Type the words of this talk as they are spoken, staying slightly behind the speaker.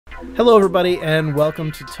Hello, everybody, and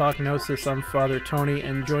welcome to Talk Gnosis. I'm Father Tony,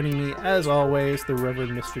 and joining me, as always, the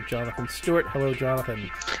Reverend Mr. Jonathan Stewart. Hello, Jonathan.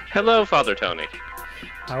 Hello, Father Tony.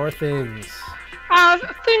 How are things?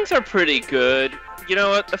 Things are pretty good. You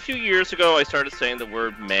know what? A few years ago, I started saying the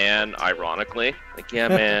word man ironically. Like, yeah,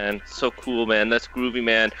 man, so cool, man. That's groovy,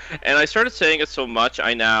 man. And I started saying it so much,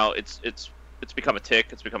 it's become a tick.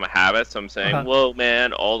 It's become a habit. So I'm saying, whoa,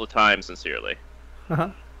 man, all the time, sincerely.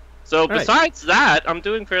 So besides that, I'm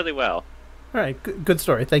doing fairly well. All right, good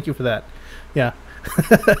story. Thank you for that. Yeah.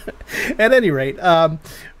 At any rate,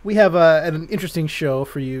 we have an interesting show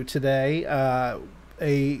for you today.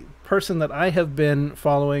 A person that I have been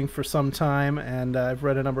following for some time, and I've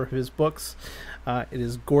read a number of his books. It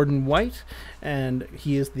is Gordon White, and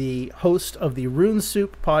he is the host of the Rune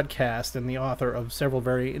Soup podcast and the author of several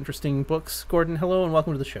very interesting books. Gordon, hello, and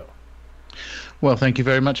welcome to the show. Well, thank you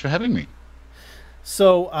very much for having me.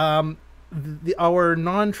 So, our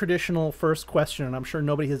non-traditional first question, and I'm sure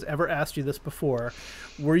nobody has ever asked you this before: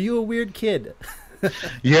 were you a weird kid?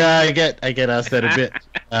 Yeah, I get asked that a bit,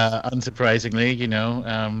 unsurprisingly. You know,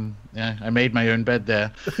 yeah, I made my own bed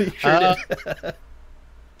there. You sure did.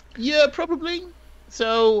 Yeah, probably.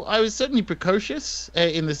 So I was certainly precocious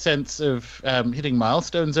in the sense of hitting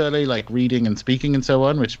milestones early, like reading and speaking and so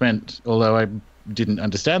on, which meant, although I didn't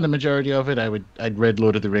understand the majority of it, I'd read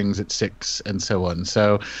Lord of the Rings at 6 and so on.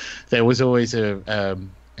 So there was always an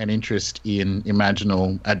interest in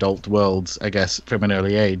imaginal adult worlds, I guess, from an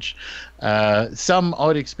early age. Some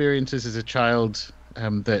odd experiences as a child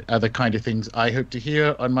that are the kind of things I hope to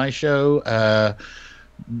hear on my show.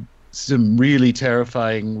 Some really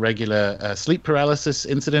terrifying regular sleep paralysis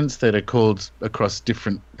incidents that are called across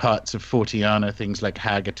different parts of Fortiana, things like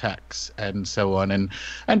hag attacks and so on, and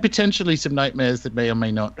potentially some nightmares that may or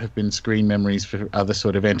may not have been screen memories for other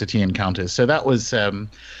sort of entity encounters. So that was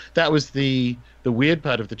the weird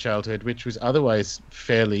part of the childhood, which was otherwise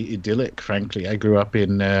fairly idyllic, frankly. I grew up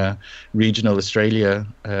in regional Australia,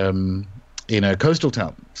 in a coastal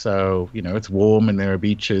town, so you know it's warm and there are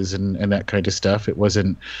beaches and that kind of stuff. It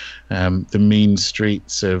wasn't the mean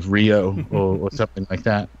streets of Rio or something like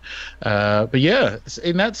that. But yeah,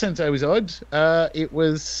 in that sense, I was odd. I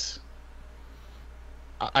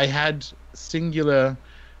had singular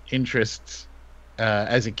interests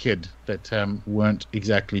as a kid that weren't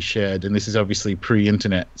exactly shared, and this is obviously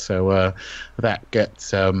pre-internet, so that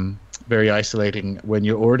gets very isolating when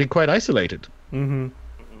you're already quite isolated. Mm-hmm.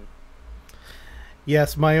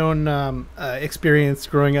 Yes, my own experience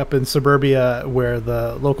growing up in suburbia, where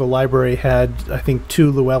the local library had, I think,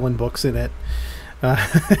 2 Llewellyn books in it.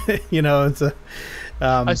 You know, it's a.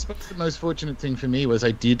 I suppose the most fortunate thing for me was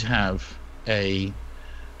I did have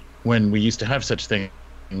when we used to have such things.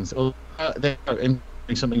 They are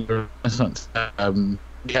something for Renaissance.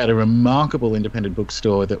 We had a remarkable independent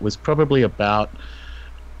bookstore that was probably about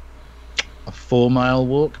a 4-mile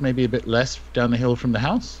walk, maybe a bit less, down the hill from the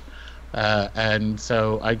house. And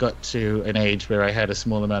so I got to an age where I had a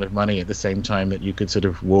small amount of money at the same time that you could sort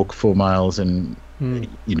of walk 4 miles and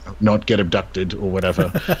you know, not get abducted or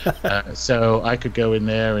whatever. So I could go in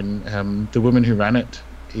there, and the woman who ran it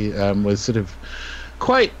was sort of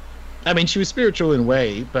quite, I mean, she was spiritual in a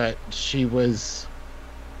way, but she was,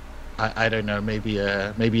 I don't know, maybe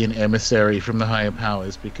an emissary from the higher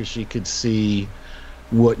powers, because she could see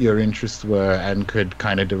what your interests were and could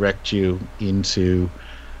kind of direct you into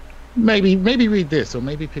maybe read this or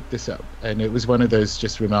maybe pick this up. And it was one of those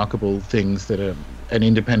just remarkable things that an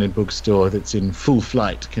independent bookstore that's in full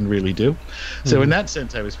flight can really do. So in that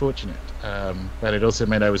sense, I was fortunate, but it also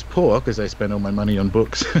meant I was poor because I spent all my money on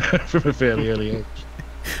books from a fairly early age.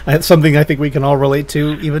 That's something I think we can all relate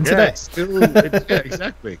to even today. Yeah,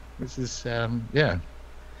 exactly. This is yeah.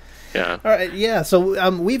 Yeah. All right. Yeah. So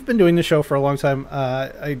we've been doing the show for a long time.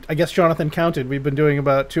 I guess Jonathan counted. We've been doing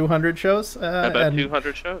about 200 shows. About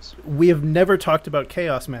 200 shows. We have never talked about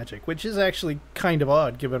chaos magic, which is actually kind of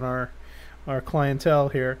odd given our clientele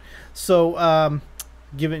here. So,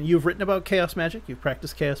 given you've written about chaos magic, you've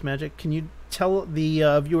practiced chaos magic, can you tell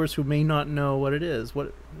the viewers who may not know what it is?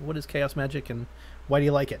 What is chaos magic, and why do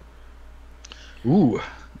you like it? Ooh,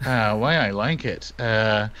 why I like it.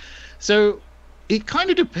 So. It kind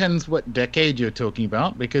of depends what decade you're talking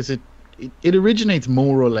about, because it originates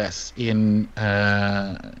more or less in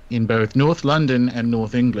both North London and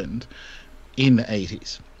North England in the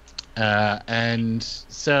 80s. And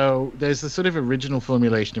so there's the sort of original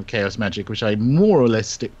formulation of chaos magic, which I more or less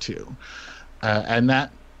stick to. And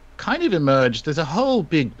that kind of emerged. There's a whole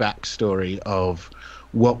big backstory of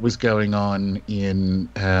what was going on in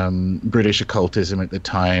British occultism at the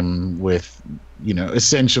time with,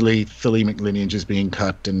 essentially Thelemic lineages being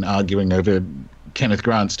cut and arguing over Kenneth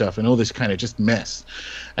Grant stuff and all this kind of just mess.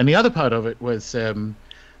 And the other part of it was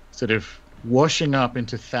sort of washing up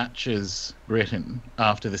into Thatcher's Britain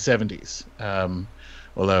after the 70s,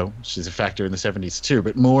 although she's a factor in the 70s too,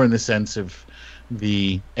 but more in the sense of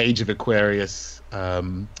the Age of Aquarius,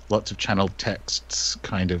 lots of channeled texts,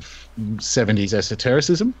 kind of 70s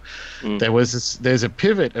esotericism. There's a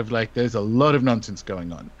pivot of there's a lot of nonsense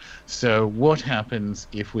going on. So what happens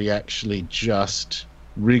if we actually just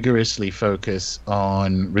rigorously focus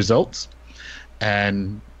on results?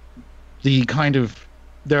 And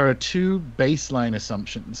there are two baseline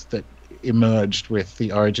assumptions that emerged with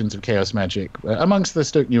the origins of chaos magic amongst the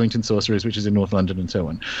Stoke Newington sorcerers, which is in North London and so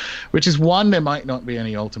on, which is one, there might not be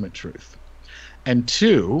any ultimate truth, and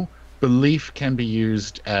two, belief can be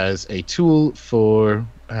used as a tool for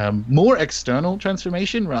more external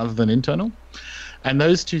transformation rather than internal. And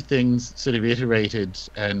those two things sort of iterated,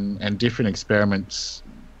 and different experiments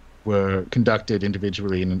were conducted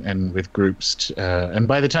individually and with groups. And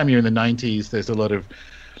by the time you're in the 90s, there's a lot of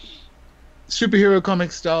superhero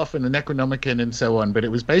comic stuff and the Necronomicon and so on, but it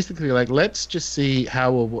was basically let's just see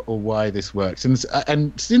how or why this works.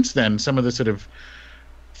 And since then, some of the sort of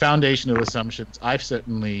foundational assumptions I've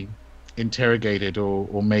certainly interrogated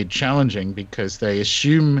or made challenging, because they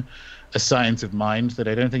assume a science of mind that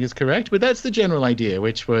I don't think is correct. But that's the general idea,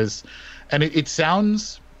 which was, and it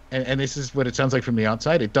sounds, and this is what it sounds like from the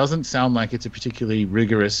outside, it doesn't sound like it's a particularly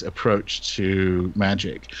rigorous approach to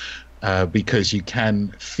magic. Because you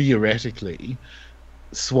can theoretically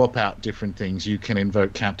swap out different things. You can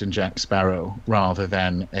invoke Captain Jack Sparrow rather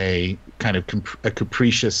than a kind of a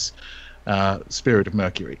capricious spirit of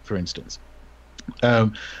Mercury, for instance.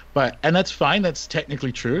 And that's fine. That's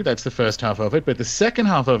technically true. That's the first half of it. But the second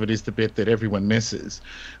half of it is the bit that everyone misses,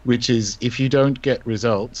 which is if you don't get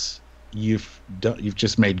results, you've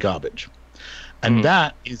just made garbage. And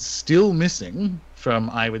that is still missing from,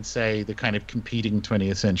 I would say, the kind of competing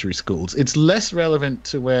 20th century schools. It's less relevant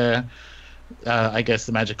to where I guess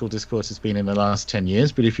the magical discourse has been in the last 10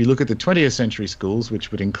 years. But if you look at the 20th century schools,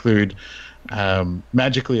 which would include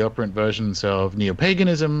magically operant versions of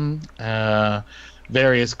neo-paganism,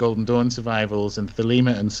 various Golden Dawn survivals and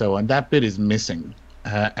Thelema and so on, that bit is missing.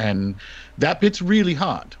 And that bit's really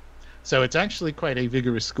hard. So it's actually quite a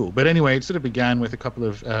vigorous school. But anyway, it sort of began with a couple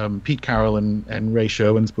of Pete Carroll and Ray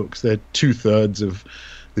Sherwin's books. They're 2/3 of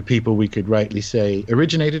the people we could rightly say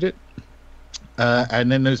originated it.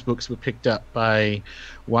 And then those books were picked up by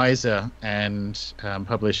Weiser and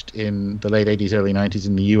published in the late 80s, early 90s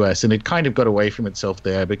in the US. And it kind of got away from itself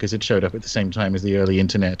there because it showed up at the same time as the early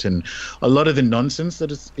internet. And a lot of the nonsense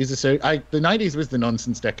that is the 90s was the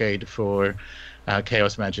nonsense decade for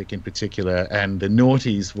chaos magic in particular, and the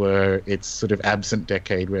noughties were its sort of absent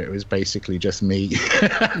decade where it was basically just me.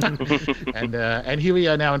 And here we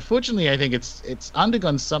are now. Unfortunately, I think it's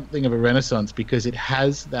undergone something of a renaissance because it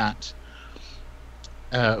has that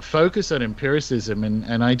focus on empiricism,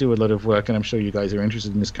 and I do a lot of work, and I'm sure you guys are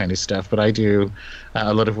interested in this kind of stuff, but I do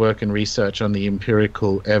a lot of work and research on the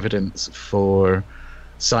empirical evidence for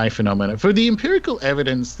psi phenomena, for the empirical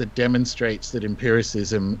evidence that demonstrates that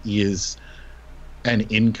empiricism is an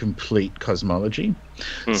incomplete cosmology.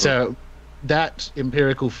 So that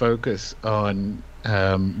empirical focus on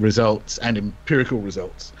results and empirical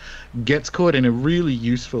results gets caught in a really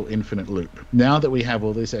useful infinite loop. Now that we have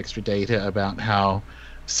all this extra data about how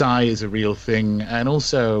psi is a real thing, and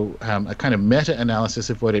also a kind of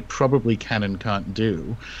meta-analysis of what it probably can and can't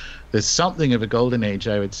do, there's something of a golden age,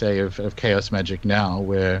 I would say, of chaos magic now,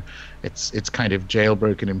 where it's kind of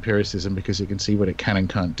jailbroken empiricism because you can see what it can and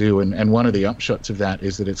can't do. And one of the upshots of that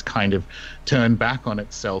is that it's kind of turned back on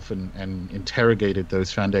itself and interrogated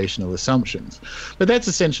those foundational assumptions. But that's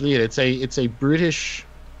essentially it. It's a British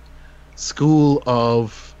school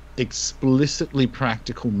of explicitly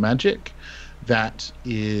practical magic that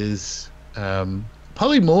is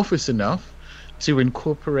polymorphous enough to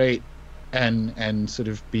incorporate and sort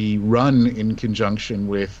of be run in conjunction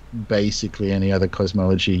with basically any other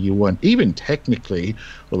cosmology you want, even technically,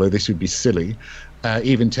 although this would be silly,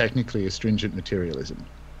 even technically astringent materialism.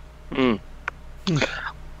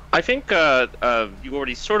 I think you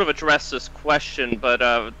already sort of addressed this question, but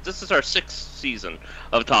this is our 6th season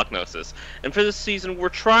of Talk Gnosis. And for this season, we're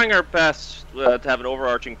trying our best to have an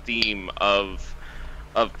overarching theme of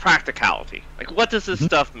practicality. Like, what does this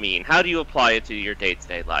stuff mean? How do you apply it to your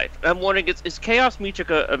day-to-day life? And I'm wondering, is chaos magic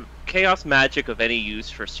of any use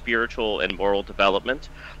for spiritual and moral development?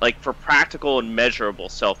 Like, for practical and measurable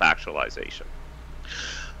self-actualization?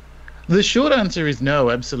 The short answer is no,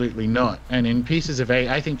 absolutely not. And in pieces of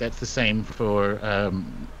I think that's the same for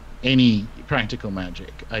any practical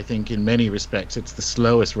magic. I think in many respects it's the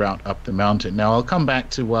slowest route up the mountain. Now I'll come back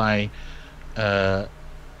to why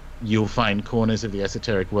you'll find corners of the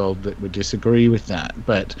esoteric world that would disagree with that.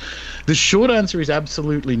 But the short answer is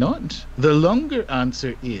absolutely not. The longer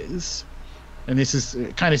answer is, and this is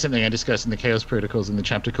kind of something I discussed in the Chaos Protocols in the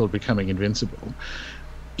chapter called Becoming Invincible,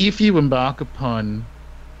 if you embark upon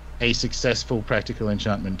a successful practical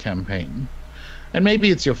enchantment campaign, and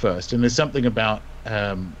maybe it's your first, and there's something about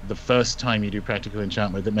the first time you do practical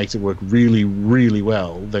enchantment that makes it work really, really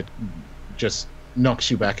well, that just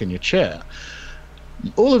knocks you back in your chair.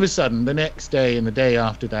 All of a sudden, the next day and the day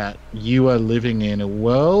after that, you are living in a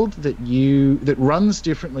world that runs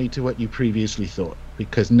differently to what you previously thought,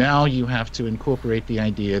 because now you have to incorporate the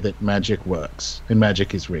idea that magic works and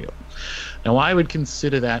magic is real. Now, I would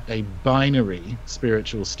consider that a binary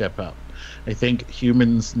spiritual step up. I think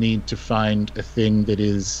humans need to find a thing that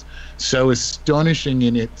is so astonishing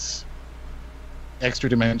in its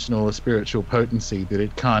extra-dimensional or spiritual potency that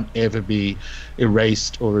it can't ever be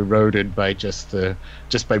erased or eroded by just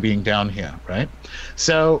by being down here, right?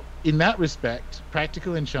 So in that respect,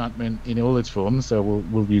 practical enchantment in all its forms, so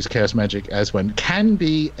we'll use chaos magic as one, can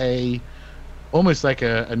be almost like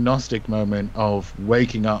a Gnostic moment of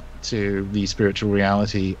waking up to the spiritual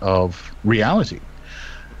reality of reality.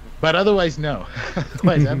 But otherwise, no.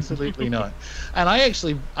 Otherwise, absolutely not. And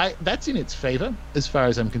that's in its favor, as far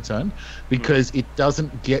as I'm concerned, because it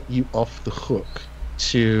doesn't get you off the hook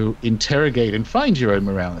to interrogate and find your own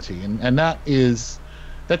morality. And that's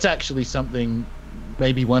actually something,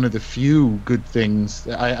 maybe one of the few good things.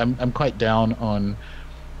 I'm quite down on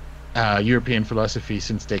European philosophy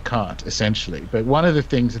since Descartes, essentially. But one of the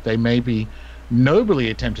things that they maybe nobly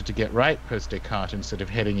attempted to get right post Descartes, instead of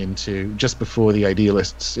heading into just before the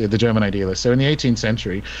idealists, the German idealists. So in the 18th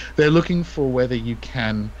century, they're looking for whether you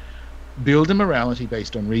can build a morality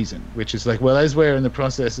based on reason, which is like, well, as we're in the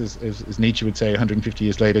process, as Nietzsche would say 150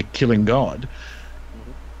 years later, killing God,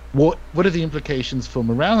 what are the implications for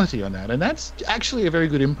morality on that? And that's actually a very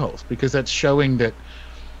good impulse, because that's showing that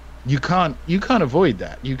you can't avoid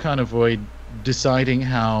that. You can't avoid deciding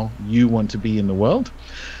how you want to be in the world.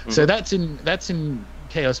 So that's in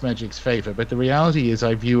chaos magic's favor, but the reality is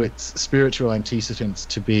I view its spiritual antecedents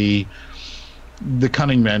to be the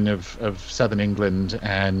cunning men of southern England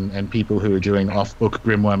and people who are doing off-book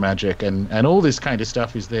grimoire magic, and all this kind of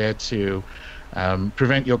stuff is there to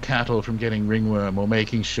prevent your cattle from getting ringworm, or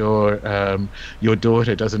making sure your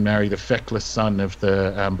daughter doesn't marry the feckless son of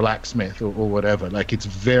the blacksmith, or whatever. Like, it's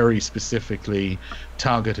very specifically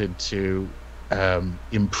targeted to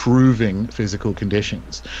improving physical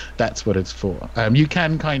conditions. That's what it's for. You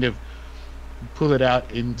can kind of pull it out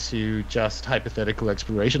into just hypothetical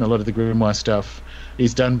exploration. A lot of the grimoire stuff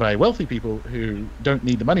is done by wealthy people who don't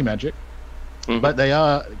need the money magic, but they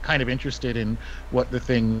are kind of interested in what the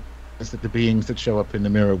thing is that the beings that show up in the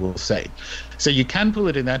mirror will say. So you can pull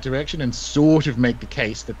it in that direction and sort of make the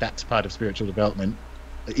case that that's part of spiritual development.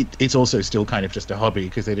 It's also still kind of just a hobby,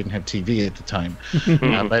 because they didn't have TV at the time.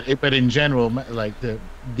 But in general, like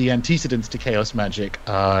the antecedents to chaos magic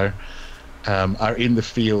are in the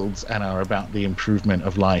fields and are about the improvement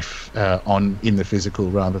of life in the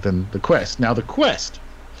physical rather than the quest. Now, the quest,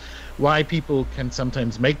 why people can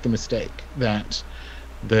sometimes make the mistake that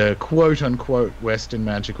the quote-unquote Western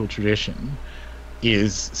magical tradition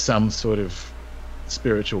is some sort of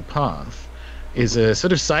spiritual path, is a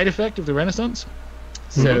sort of side effect of the Renaissance.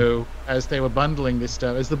 So as they were bundling this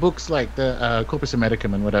stuff, as the books like the Corpus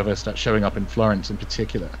Hermeticum and whatever start showing up in Florence in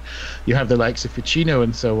particular, you have the likes of Ficino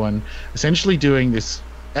and so on, essentially doing this,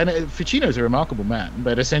 and Ficino's a remarkable man,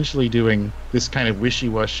 but essentially doing this kind of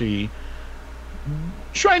wishy-washy,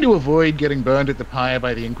 trying to avoid getting burned at the pyre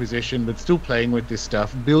by the Inquisition, but still playing with this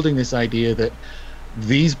stuff, building this idea that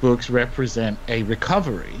these books represent a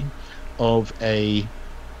recovery of a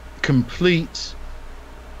complete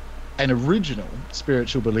and original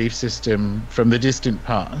spiritual belief system from the distant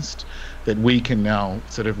past that we can now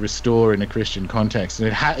sort of restore in a Christian context. And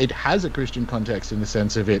it has a Christian context in the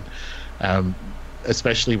sense of it,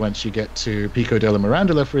 especially once you get to Pico della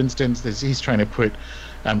Mirandola, for instance. He's trying to put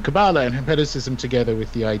Kabbalah and Hermeticism together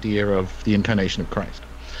with the idea of the incarnation of Christ.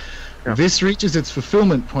 Yeah. This reaches its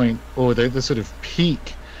fulfillment point, or the sort of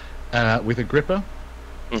peak, with Agrippa.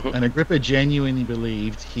 And Agrippa genuinely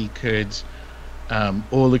believed he could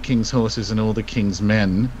all the king's horses and all the king's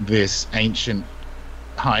men, this ancient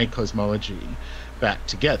high cosmology, back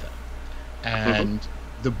together. And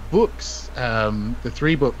the books, the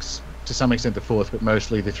three books to some extent the fourth, but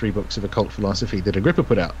mostly the 3 books of occult philosophy that Agrippa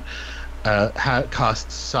put out,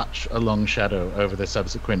 cast such a long shadow over the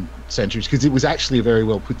subsequent centuries, because it was actually a very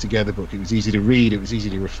well put together book. It was easy to read, it was easy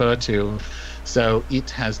to refer to, so it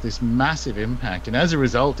has this massive impact, and as a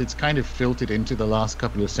result it's kind of filtered into the last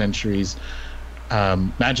couple of centuries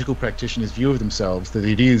magical practitioners' view of themselves, that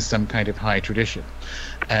it is some kind of high tradition,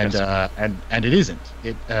 and and it isn't.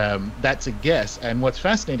 That's a guess. And what's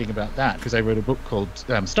fascinating about that, because I wrote a book called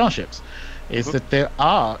Starships, is that there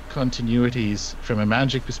are continuities from a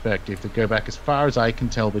magic perspective that go back as far as I can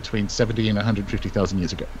tell between 70 and 150,000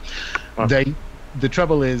 years ago. The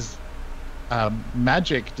trouble is,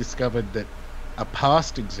 magic discovered that a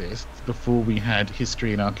past exists before we had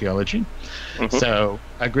history and archaeology. So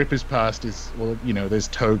Agrippa's past is, well, there's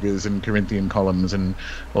togas and Corinthian columns and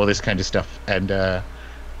all this kind of stuff,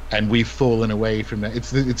 and we've fallen away from that.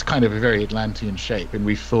 It's kind of a very Atlantean shape, and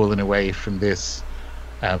we've fallen away from this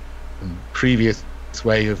previous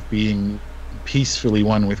way of being peacefully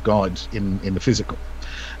one with God in the physical,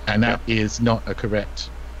 and that is not a correct.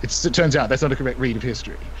 It turns out that's not a correct read of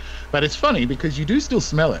history. But it's funny because you do still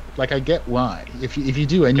smell it. Like, I get why. If you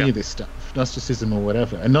do any of this stuff, Gnosticism or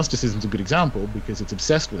whatever, and Gnosticism's a good example because it's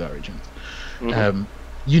obsessed with origins.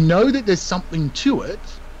 You know that there's something to it.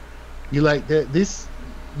 You like this.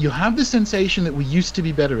 You have the sensation that we used to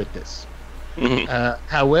be better at this.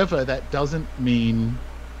 However, that doesn't mean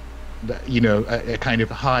that, a kind of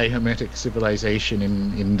high hermetic civilization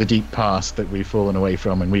in the deep past that we've fallen away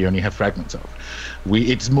from and we only have fragments of.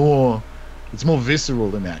 It's more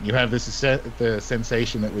visceral than that. You have the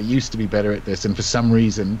sensation that we used to be better at this, and for some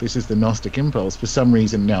reason, this is the Gnostic impulse. For some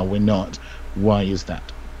reason, now we're not. Why is that?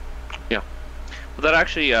 Yeah. Well, that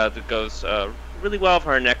actually that goes really well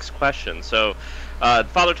for our next question. So,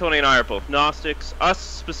 Father Tony and I are both Gnostics. Us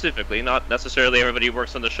specifically, not necessarily everybody who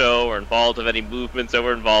works on the show or involved with any movements that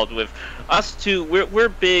we're involved with. Us too, we're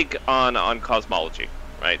big on cosmology,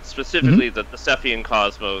 right? Specifically the Cephean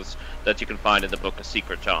cosmos that you can find in the Book of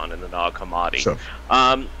Secret John and the Nag Hammadi. Sure.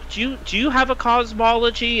 Do you have a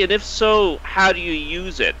cosmology, and if so, how do you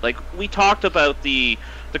use it? Like, we talked about the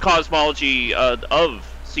cosmology of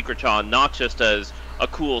Secret John, not just as a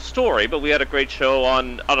cool story, but we had a great show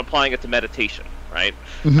on applying it to meditation, right?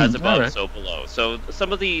 As above, so below. So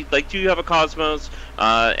some of the, like, do you have a cosmos,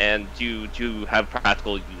 and do you have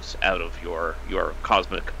practical use out of your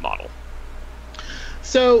cosmic model?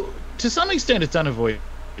 So to some extent, it's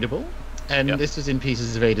unavoidable. And this is in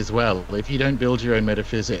Pieces of 8 as well. If you don't build your own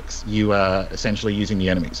metaphysics, you are essentially using the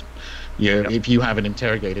enemy's. If you haven't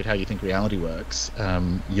interrogated how you think reality works,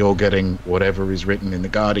 you're getting whatever is written in The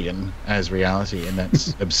Guardian as reality, and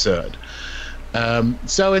that's absurd.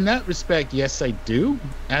 So in that respect, yes, I do.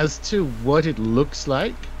 As to what it looks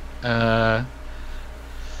like, it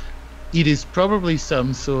is probably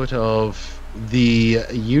some sort of, the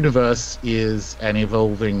universe is an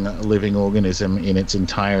evolving living organism in its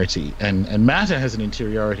entirety, and matter has an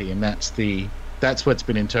interiority, and that's what's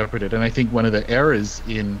been interpreted. And I think one of the errors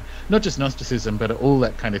in not just Gnosticism but all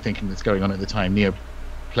that kind of thinking that's going on at the time,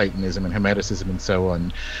 Neoplatonism and Hermeticism and so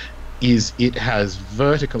on, is it has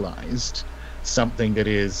verticalized something that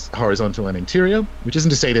is horizontal and interior, which isn't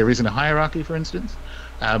to say there isn't a hierarchy, for instance,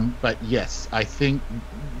 but yes, I think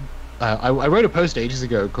I wrote a post ages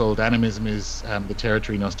ago called "Animism is the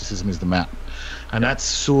Territory, Gnosticism is the Map," and that's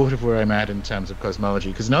sort of where I'm at in terms of cosmology,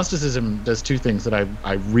 because Gnosticism does two things that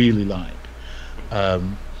I really like.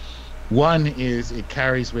 One is it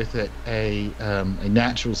carries with it a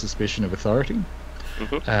natural suspicion of authority,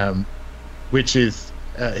 which is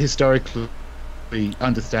historically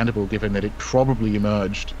understandable, given that it probably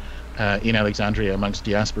emerged in Alexandria amongst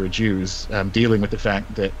diaspora Jews, dealing with the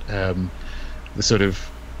fact that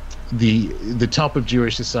the top of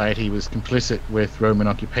Jewish society was complicit with Roman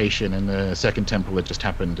occupation, and the Second Temple had just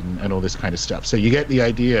happened, and all this kind of stuff. So you get the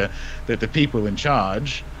idea that the people in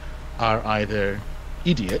charge are either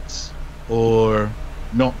idiots or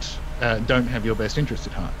don't have your best interest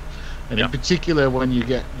at heart. And in particular, when you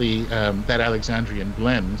get the that Alexandrian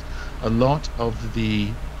blend, a lot of the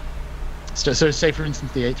so say for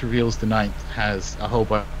instance the 8th reveals the 9th has a whole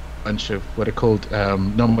bunch of what are called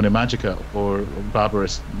nomina magica, or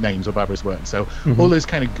barbarous names or barbarous words. So all those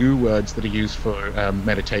kind of goo words that are used for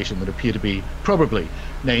meditation that appear to be probably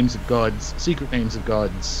names of gods, secret names of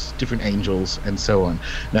gods, different angels, and so on.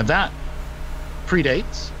 Now that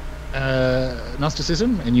predates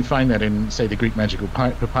Gnosticism, and you find that in, say, the Greek magical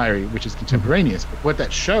papyri, which is contemporaneous. But what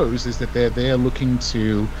that shows is that they're looking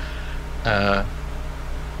to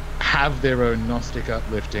have their own Gnostic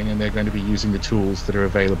uplifting, and they're going to be using the tools that are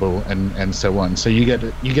available, and so on. So you get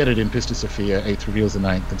it in Pistis Sophia, Eighth reveals the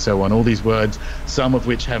Ninth, and so on. All these words, some of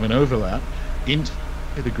which have an overlap into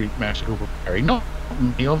the Greek magical vocabulary. Not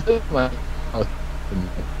many of them, like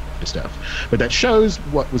stuff, but that shows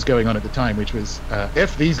what was going on at the time, which was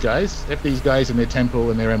f these guys and their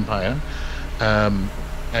temple and their empire, and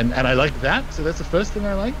I like that. So that's the first thing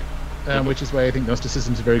I like. Which is why I think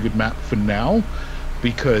Gnosticism is a very good map for now,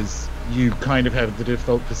 because you kind of have the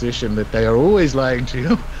default position that they are always lying to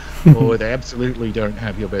you, or they absolutely don't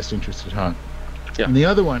have your best interest at heart. Yeah. And the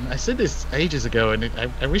other one, I said this ages ago, and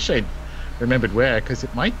I wish I'd remembered where, because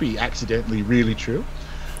it might be accidentally really true.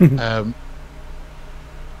 Graham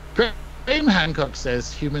Hancock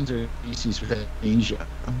says humans are a species with amnesia,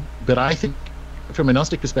 but I think from a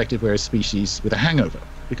Gnostic perspective we're a species with a hangover,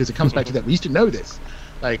 because it comes back to that. We used to know this.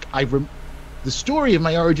 Like, the story of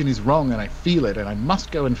my origin is wrong, and I feel it, and I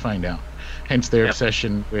must go and find out. Hence their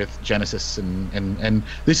obsession with Genesis, and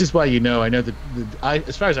this is why, I know that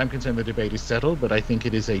as far as I'm concerned, the debate is settled, but I think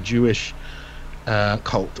it is a Jewish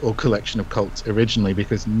cult or collection of cults originally,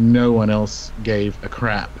 because no one else gave a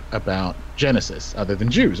crap about Genesis other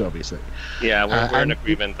than Jews, obviously. Yeah, we're in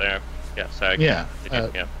agreement there. Yeah,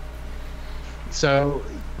 so so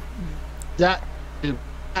that you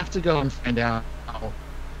have to go and find out how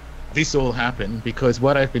this all happened, because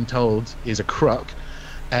what I've been told is a crock,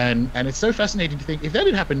 and it's so fascinating to think if that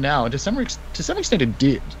had happened now, and to some extent it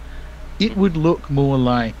did, it would look more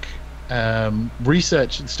like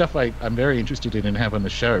research and stuff I'm very interested in and have on the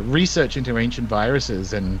show, research into ancient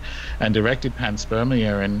viruses and directed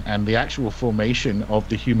panspermia and the actual formation of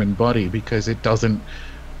the human body, because it doesn't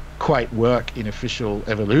quite work in official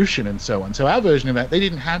evolution and so on. So our version of that, they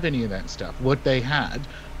didn't have any of that stuff. What they had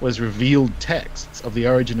was revealed texts of the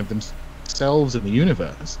origin of themselves and the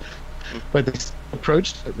universe, but they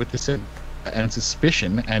approached it with the same and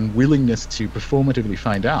suspicion and willingness to performatively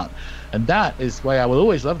find out. And that is why I will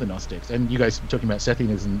always love the Gnostics. And you guys talking about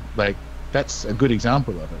Sethianism, like, that's a good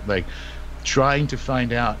example of it, like trying to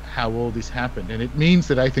find out how all this happened. And it means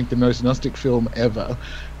that I think the most Gnostic film ever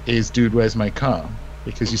is Dude, Where's My Car?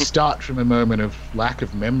 Because you start from a moment of lack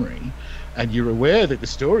of memory, and you're aware that the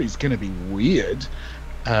story's going to be weird.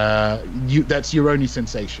 That's your only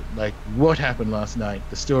sensation. Like, what happened last night?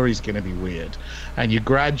 The story's going to be weird, and you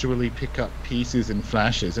gradually pick up pieces and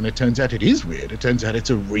flashes, and it turns out it is weird. It turns out it's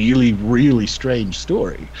a really, really strange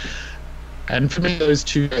story. And for me, those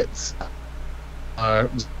two bits are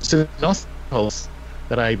Gnostic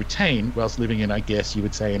that I retain whilst living in, I guess you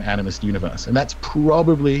would say, an animist universe. And that's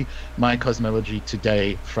probably my cosmology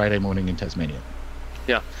today, Friday morning in Tasmania.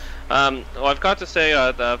 Yeah. Well, I've got to say,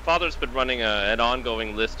 the Father's been running an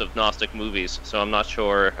ongoing list of Gnostic movies, so I'm not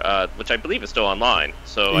sure, which I believe is still online.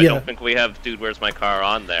 So I don't think we have Dude, Where's My Car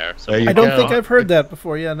on there. So I don't think I've heard that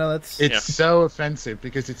before. Yeah, no, that's... It's so offensive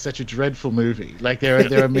because it's such a dreadful movie. Like,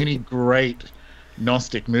 there are many great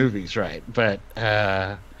Gnostic movies, right? But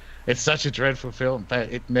it's such a dreadful film.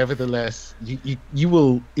 But it nevertheless, you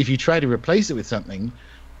will, if you try to replace it with something,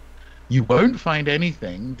 you won't find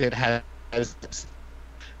anything that has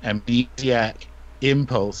amnesiac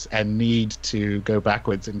impulse and need to go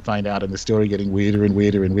backwards and find out, and the story getting weirder and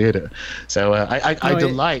weirder and weirder. So I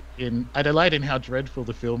delight in how dreadful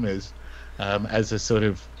the film is, as a sort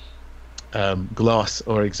of gloss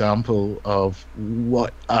or example of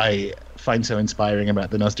what I find so inspiring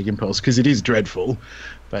about the Gnostic impulse, because it is dreadful,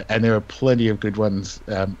 and there are plenty of good ones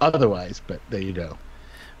otherwise. But there you go.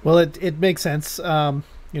 Well, it makes sense. Ashton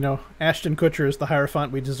Kutcher is the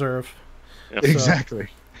hierophant we deserve. Yeah. Exactly.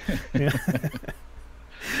 Yeah.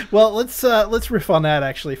 Well, let's riff on that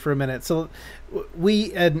actually for a minute. So,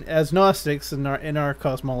 we, as Gnostics in our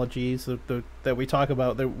cosmologies that we talk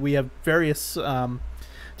about, that we have various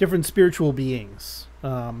different spiritual beings,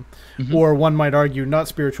 or one might argue not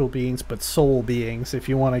spiritual beings but soul beings, if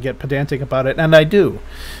you want to get pedantic about it, and I do.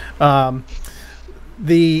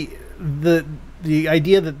 The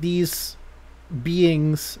idea that these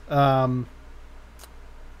beings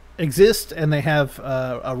exist and they have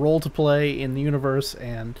a role to play in the universe,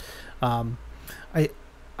 and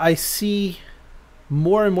I see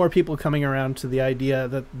more and more people coming around to the idea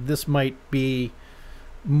that this might be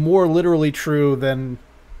more literally true than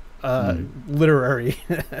literary.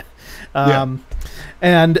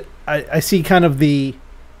 And I see kind of the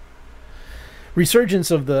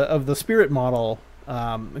resurgence of the spirit model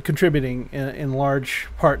contributing in large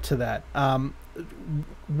part to that.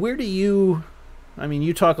 Where do you... I mean,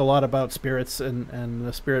 you talk a lot about spirits and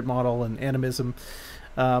the spirit model and animism.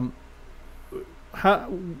 How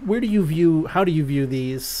do you view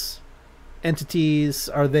these entities,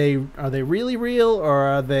 are they really real, or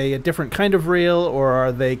are they a different kind of real, or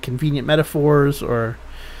are they convenient metaphors, or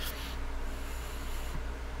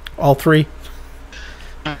all three?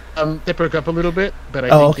 They broke up a little bit, but I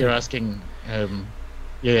think okay. you're asking. I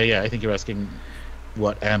think you're asking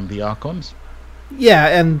what and the Archons.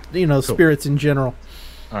 Yeah, and Cool. spirits in general.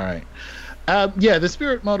 All right. The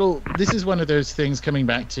spirit model, this is one of those things coming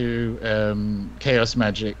back to chaos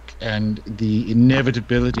magic and the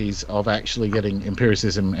inevitabilities of actually getting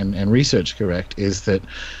empiricism and research correct, is that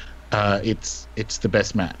it's the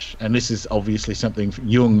best match. And this is obviously something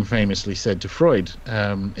Jung famously said to Freud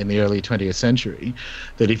in the early 20th century,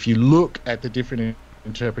 that if you look at the different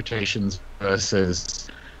interpretations versus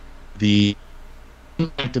the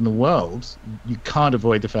impact in the world, you can't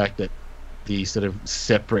avoid the fact that the sort of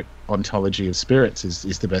separate ontology of spirits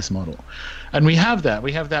is the best model. And we have that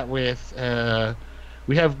with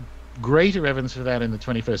we have greater evidence for that in the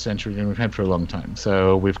 21st century than we've had for a long time.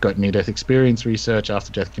 So we've got near-death experience research,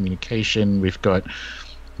 after-death communication, we've got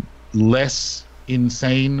less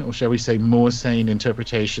insane, or shall we say more sane,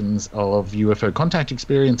 interpretations of UFO contact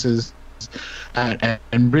experiences,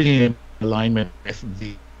 and bringing in alignment with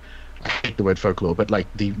the, I hate the word folklore, but like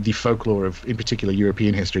the folklore of, in particular,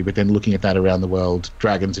 European history, but then looking at that around the world.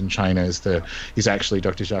 Dragons in China is actually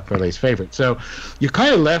Dr. Jacques Vallée's favorite. So you're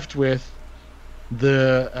kind of left with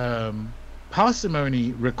the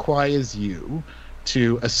parsimony requires you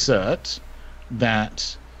to assert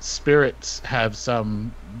that spirits have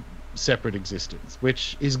some separate existence,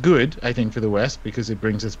 which is good, I think, for the West, because it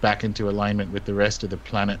brings us back into alignment with the rest of the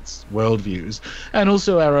planet's worldviews, and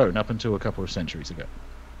also our own up until a couple of centuries ago.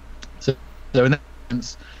 So in that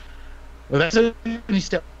sense, well, that's a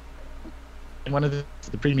step. And one of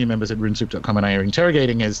the premium members at runesoup.com and I are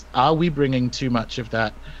interrogating is, are we bringing too much of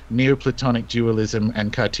that Neoplatonic dualism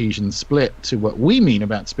and Cartesian split to what we mean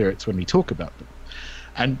about spirits when we talk about them?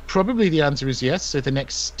 And probably the answer is yes. So the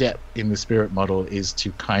next step in the spirit model is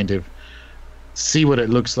to kind of see what it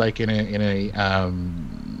looks like in a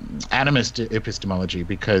animist epistemology,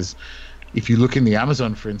 because if you look in the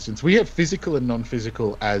Amazon, for instance, we have physical and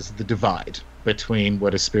non-physical as the divide between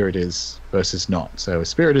what a spirit is versus not. So a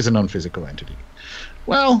spirit is a non-physical entity.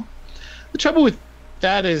 Well, the trouble with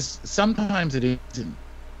that is sometimes it isn't.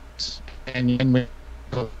 And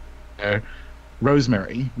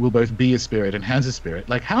Rosemary will both be a spirit and has a spirit.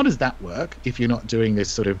 Like, how does that work if you're not doing this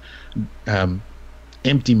sort of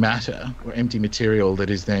empty matter or empty material that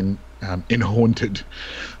is then enhaunted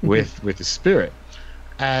with a spirit?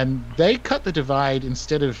 And they cut the divide,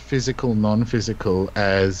 instead of physical, non-physical,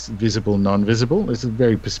 as visible, non-visible. It's a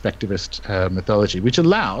very perspectivist mythology, which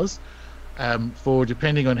allows for,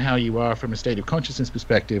 depending on how you are from a state of consciousness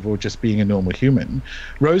perspective or just being a normal human,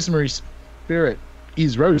 Rosemary's spirit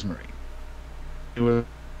is Rosemary. We're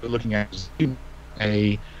looking at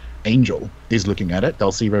a angel is looking at it,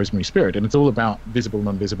 they'll see Rosemary's spirit. And it's all about visible,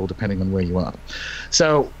 non-visible, depending on where you are.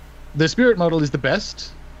 So the spirit model is the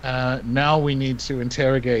best. Now we need to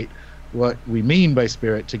interrogate what we mean by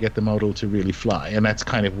spirit to get the model to really fly, and that's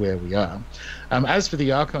kind of where we are. As for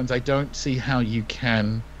the Archons, I don't see how you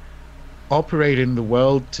can operate in the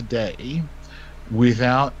world today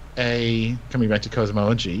without coming back to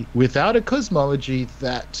cosmology, without a cosmology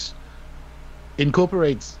that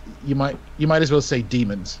incorporates, you might as well say,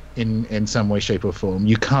 demons in some way, shape, or form.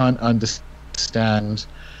 You can't understand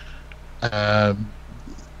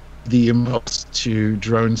the impulse to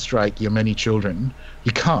drone strike your many children.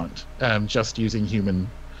 You can't, just using human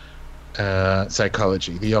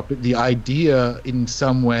psychology. The idea in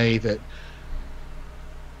some way that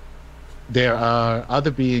there are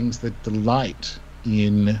other beings that delight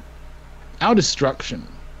in our destruction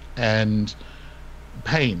and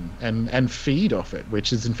pain and feed off it,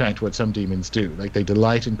 which is in fact what some demons do. Like, they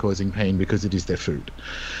delight in causing pain because it is their food.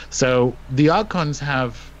 So the Archons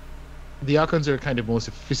are kind of more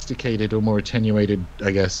sophisticated, or more attenuated,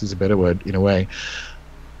 I guess is a better word in a way,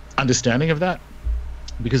 understanding of that.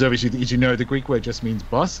 Because obviously, as you know, the Greek word just means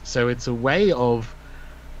boss. So it's a way of,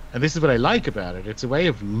 and this is what I like about it, it's a way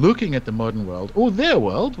of looking at the modern world, or their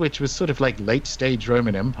world, which was sort of like late stage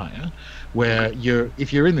Roman Empire, where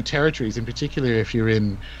if you're in the territories, in particular if you're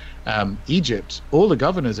in Egypt, all the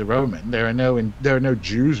governors are Roman. There are no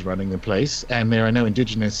Jews running the place, and there are no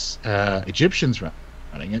indigenous Egyptians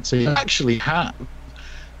running it. So you actually have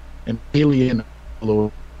an alien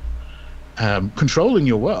lord controlling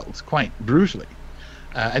your world quite brutally.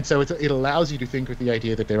 And so it allows you to think with the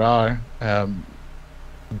idea that there are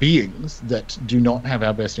beings that do not have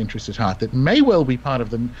our best interest at heart, that may well be part of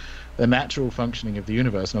the natural functioning of the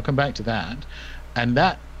universe, and I'll come back to that. And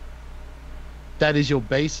that that is your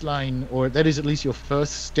baseline, or that is at least your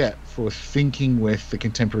first step for thinking with the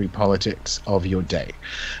contemporary politics of your day.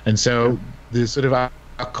 And so the sort of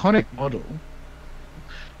archonic model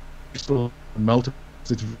is multiple,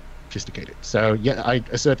 it's sophisticated. So yeah, I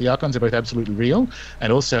assert the Archons are both absolutely real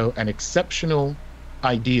and also an exceptional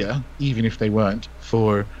idea, even if they weren't,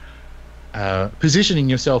 for positioning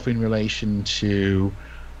yourself in relation to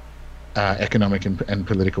economic and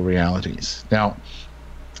political realities. Now,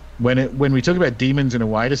 when we talk about demons in a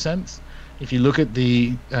wider sense, if you look at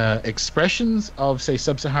the expressions of, say,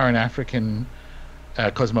 sub-Saharan African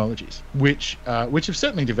cosmologies, which have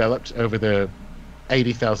certainly developed over the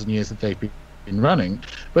 80,000 years that they've been running,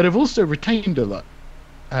 but have also retained a lot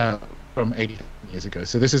from 80,000 years ago.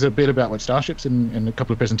 So this is a bit about what starships and a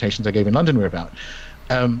couple of presentations I gave in London were about.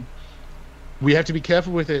 We have to be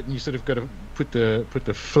careful with it, and you sort of got to put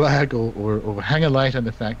the flag or hang a light on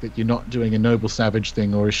the fact that you're not doing a noble savage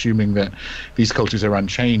thing or assuming that these cultures are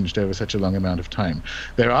unchanged over such a long amount of time.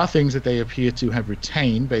 There are things that they appear to have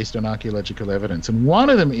retained based on archaeological evidence, and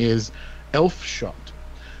one of them is elf shot.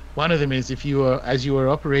 One of them is, as you are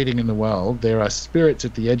operating in the world, there are spirits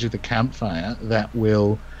at the edge of the campfire that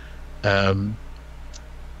will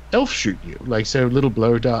elf shoot you, like so little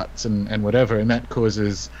blow darts and whatever, and that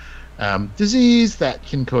causes disease, that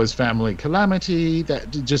can cause family calamity. That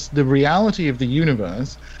just the reality of the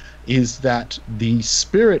universe is that the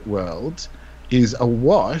spirit world is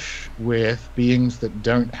awash with beings that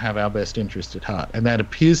don't have our best interest at heart, and that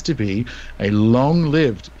appears to be a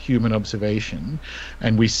long-lived human observation,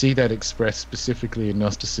 and we see that expressed specifically in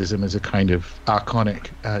Gnosticism as a kind of archonic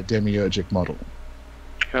demiurgic model.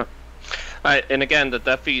 Yeah. And again,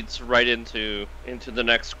 that feeds right into the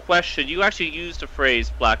next question. You actually used the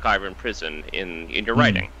phrase "Black Iron Prison" in your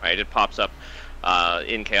writing, right? It pops up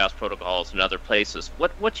in Chaos Protocols and other places.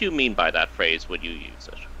 What do you mean by that phrase when you use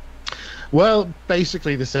it? Well,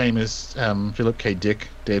 basically the same as Philip K. Dick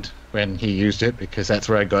did when he used it, because that's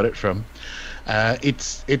where I got it from.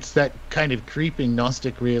 It's that kind of creeping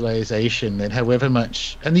Gnostic realization that however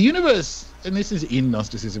much, and the universe, and this is in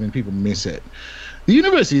Gnosticism and people miss it, the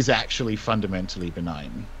universe is actually fundamentally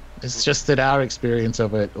benign. It's just that our experience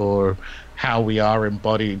of it, or how we are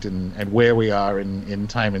embodied and where we are in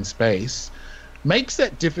time and space, makes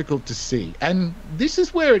that difficult to see. And this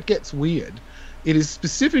is where it gets weird. It is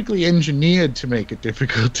specifically engineered to make it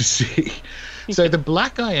difficult to see. So the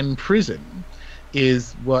Black Iron Prison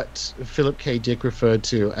is what Philip K. Dick referred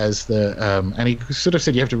to as the, and he sort of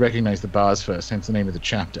said you have to recognize the bars first, hence the name of the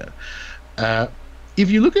chapter. If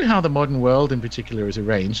you look at how the modern world in particular is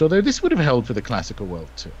arranged, although this would have held for the classical world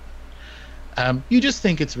too, you just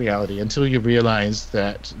think it's reality until you realize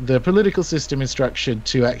that the political system is structured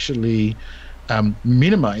to actually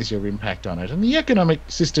minimize your impact on it, and the economic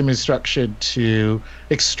system is structured to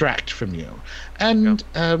extract from you, and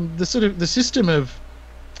the system of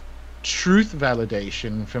truth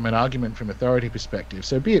validation from an argument from authority perspective,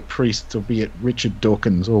 so be it priests or be it Richard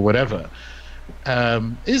Dawkins or whatever,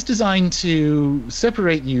 is designed to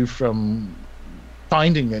separate you from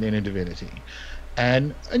finding that inner divinity,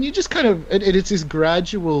 and you just kind of it's this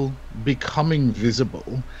gradual becoming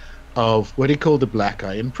visible of what he called the Black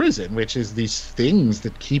Iron Prison, which is these things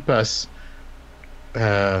that keep us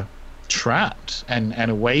trapped and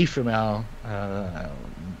away from our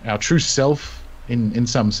true self in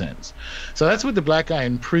some sense. So that's what the Black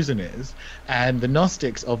Iron Prison is, and the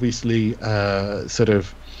Gnostics obviously sort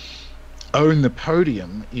of own the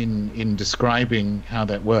podium in describing how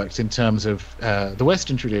that works in terms of the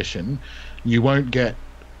Western tradition. You won't get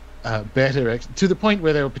better to the point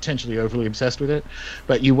where they were potentially overly obsessed with it,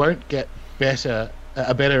 but you won't get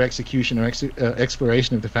a better execution or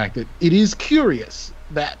exploration of the fact that it is curious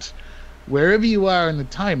that wherever you are in the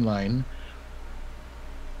timeline,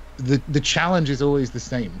 the challenge is always the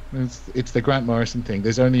same. It's the Grant Morrison thing.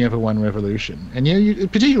 There's only ever one revolution, and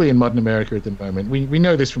particularly in modern America at the moment, we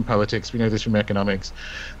know this from politics, we know this from economics.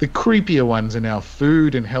 The creepier ones are now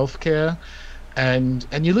food and healthcare, and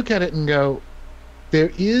you look at it and go,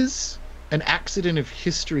 there is an accident of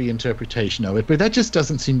history interpretation of it, but that just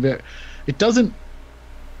doesn't seem very.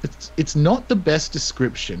 It's not the best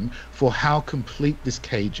description for how complete this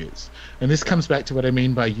cage is. And this comes back to what I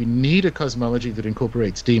mean by you need a cosmology that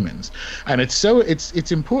incorporates demons. And it's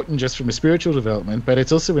important just from a spiritual development, but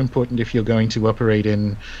it's also important if you're going to operate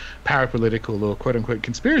in parapolitical or quote unquote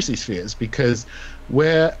conspiracy spheres, because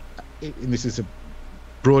and this is a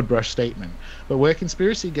broad brush statement, but where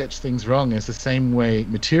conspiracy gets things wrong is the same way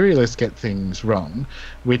materialists get things wrong,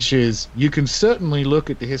 which is you can certainly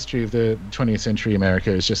look at the history of the 20th century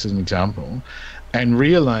America as just as an example, and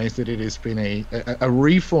realize that it has been a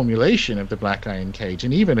reformulation of the black iron cage,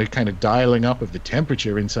 and even a kind of dialing up of the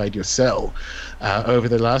temperature inside your cell over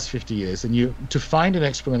the last 50 years. And to find an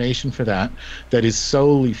explanation for that is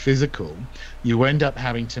solely physical, you end up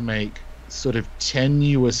having to make sort of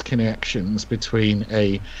tenuous connections between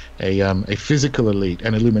a physical elite,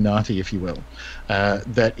 an Illuminati, if you will,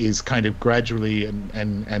 that is kind of gradually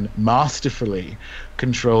and masterfully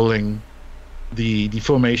controlling the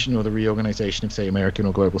formation or the reorganization of, say, American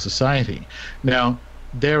or global society. Now,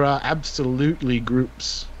 there are absolutely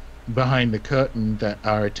groups behind the curtain that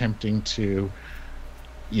are attempting to,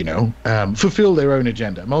 fulfill their own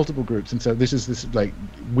agenda, multiple groups. And so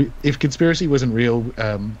if conspiracy wasn't real,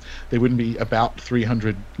 there wouldn't be about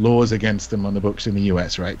 300 laws against them on the books in the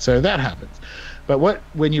US, right? So that happens. But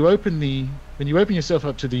when you open yourself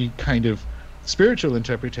up to the kind of spiritual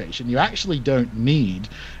interpretation, you actually don't need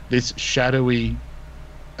this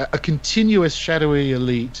a continuous shadowy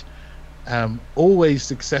elite, always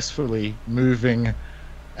successfully moving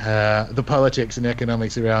the politics and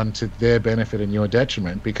economics around to their benefit and your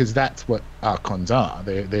detriment, because that's what Archons are.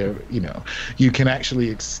 They're you can actually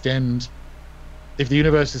extend. If the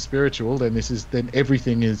universe is spiritual, then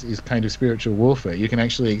everything is kind of spiritual warfare. You can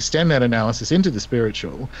actually extend that analysis into the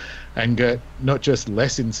spiritual and get not just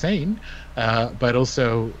less insane, but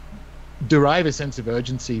also derive a sense of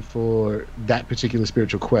urgency for that particular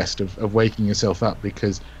spiritual quest of waking yourself up,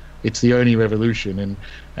 because it's the only revolution.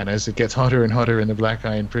 And as it gets hotter and hotter in the black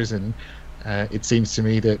iron prison, it seems to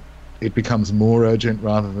me that it becomes more urgent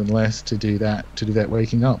rather than less to do that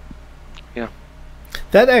waking up. Yeah,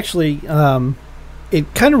 that actually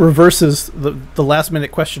it kind of reverses the last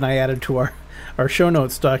minute question I added to our show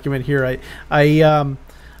notes document here.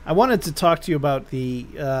 I wanted to talk to you about the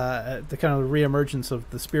kind of reemergence of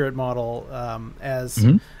the spirit model as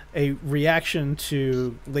a reaction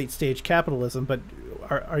to late stage capitalism, but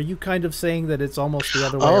are you kind of saying that it's almost the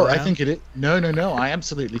other way around? I think it is. No. I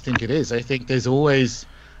absolutely think it is. I think there's always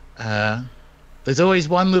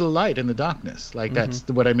one little light in the darkness. Like that's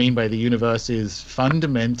what I mean by the universe is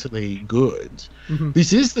fundamentally good.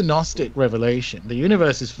 This is the Gnostic revelation. The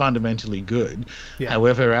universe is fundamentally good. Yeah.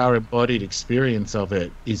 However, our embodied experience of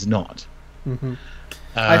it is not.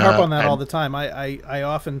 I harp on that all the time. I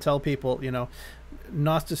often tell people,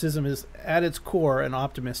 Gnosticism is at its core an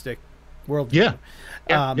optimistic worldview.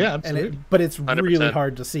 Absolutely. But it's 100%. Really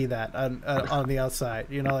hard to see that on the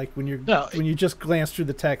outside. Like when you just glance through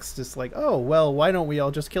the text, it's like, oh well, why don't we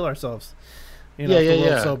all just kill ourselves? If the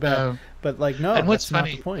world's so bad. But no, and what's that's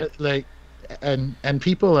funny, not the point. And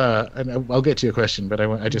people are, and I'll get to your question, but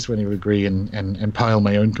I just want to agree and pile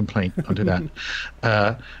my own complaint onto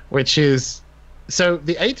that, which is, so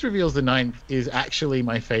the 8th reveals the 9th is actually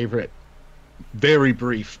my favorite, very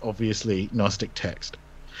brief, obviously, Gnostic text.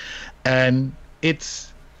 And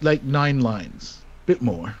it's like 9 lines, bit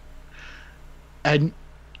more. And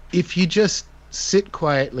if you just sit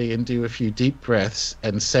quietly and do a few deep breaths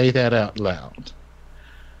and say that out loud,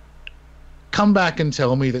 come back and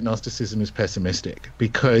tell me that Gnosticism is pessimistic,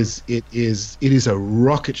 because it is a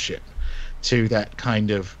rocket ship to that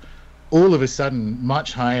kind of all of a sudden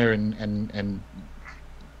much higher and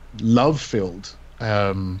love-filled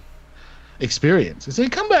experience. So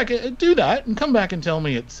come back, do that, and come back and tell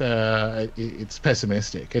me it's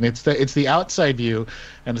pessimistic. And it's the outside view,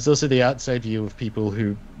 and it's also the outside view of people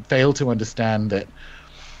who fail to understand that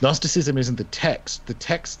Gnosticism isn't the text. The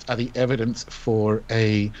texts are the evidence for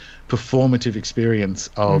a performative experience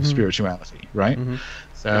of spirituality, right?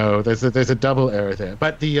 So there's a double error there.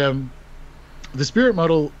 But the spirit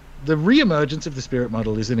model, the reemergence of the spirit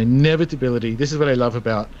model is an inevitability. This is what I love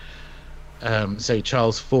about say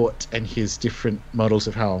Charles Fort and his different models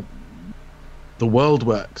of how the world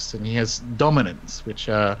works. And he has dominants, which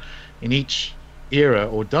are in each era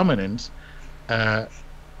or dominant,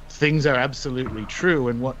 things are absolutely true,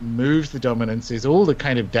 and what moves the dominance is all the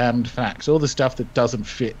kind of damned facts, all the stuff that doesn't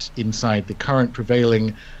fit inside the current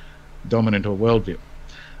prevailing dominant or worldview.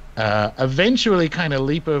 Eventually kind of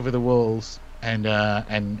leap over the walls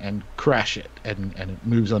and crash it, and it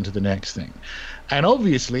moves on to the next thing. And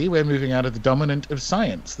obviously we're moving out of the dominant of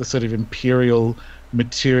science, the sort of imperial,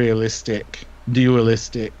 materialistic,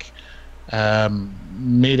 dualistic, let's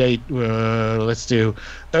do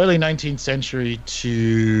early 19th century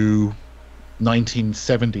to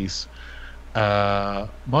 1970s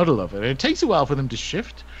model of it. And it takes a while for them to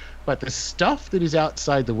shift, but the stuff that is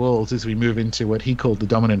outside the walls as we move into what he called the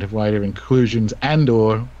dominant of wider inclusions and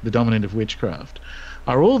or the dominant of witchcraft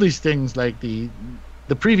are all these things like the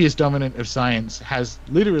the previous dominant of science has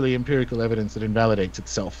literally empirical evidence that invalidates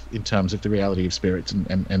itself in terms of the reality of spirits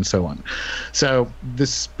and so on. So the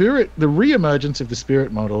reemergence of the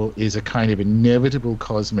spirit model is a kind of inevitable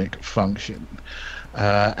cosmic function.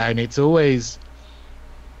 And it's always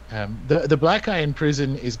the black eye in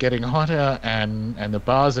prison is getting hotter, and the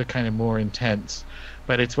bars are kind of more intense.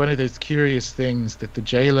 But it's one of those curious things that the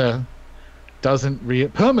jailer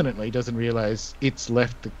permanently doesn't realize it's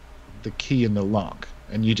left the key in the lock,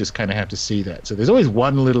 and you just kind of have to see that. So there's always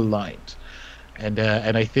one little light, and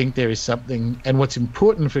I think there is something. And what's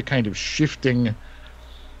important for kind of shifting,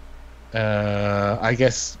 I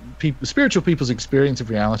guess, spiritual people's experience of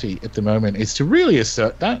reality at the moment is to really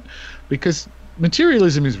assert that, because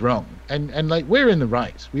materialism is wrong, and like we're in the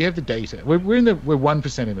right. We have the data. We're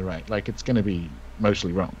 1% in the right. Like it's going to be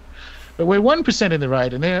mostly wrong, but we're 1% in the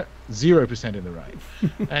right, and they're 0% in the right.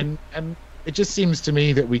 and it just seems to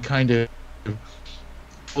me that we kind of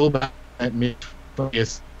fall back at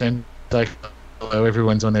mid-20th and like, oh,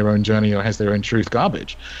 everyone's on their own journey or has their own truth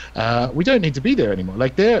garbage. We don't need to be there anymore.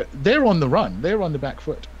 Like they're on the run. They're on the back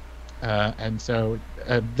foot, and so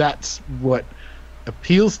that's what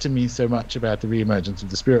appeals to me so much about the reemergence of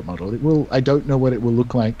the spirit model. I don't know what it will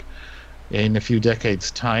look like in a few decades'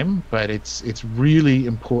 time, but it's really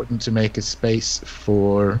important to make a space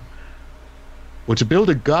to build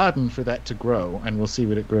a garden for that to grow, and we'll see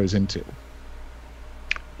what it grows into.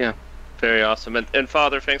 Yeah, very awesome. And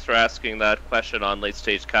Father, thanks for asking that question on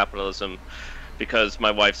late-stage capitalism, because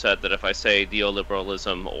my wife said that if I say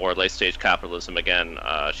neoliberalism or late-stage capitalism again,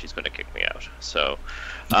 she's going to kick me out. So,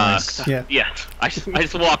 nice. Yeah, I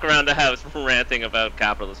just walk around the house ranting about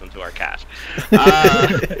capitalism to our cat.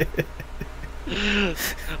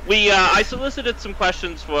 I solicited some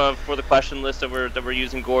questions for the question list that we're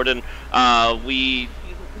using, Gordon. We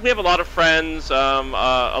have a lot of friends, a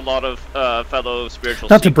lot of fellow spiritual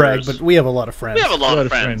Not seekers. to brag, but we have a lot of friends. We have a lot of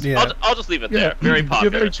friends. Yeah. I'll just leave it there. Very popular.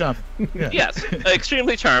 You're very charming. Yeah. Yes,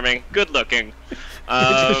 extremely charming, good looking. It's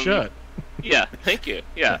the shirt. Yeah, thank you.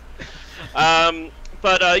 Yeah.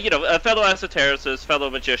 But fellow esotericists, fellow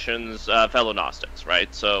magicians, fellow Gnostics,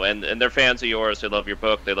 right? So, and they're fans of yours. They love your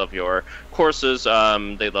book. They love your courses. They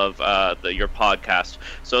love your podcast.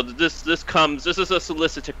 So this is a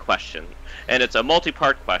solicited question, and it's a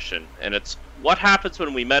multi-part question. And it's, what happens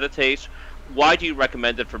when we meditate? Why do you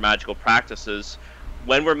recommend it for magical practices?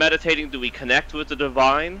 When we're meditating, do we connect with the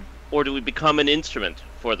divine, or do we become an instrument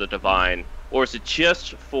for the divine, or is it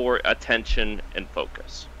just for attention and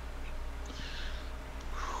focus?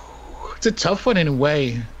 It's a tough one in a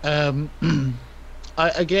way.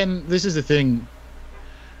 Again, this is the thing.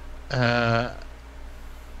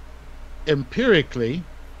 Empirically,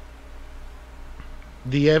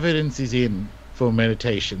 the evidence is in for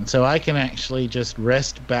meditation. So I can actually just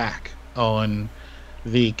rest back on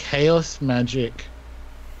the chaos magic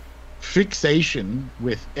fixation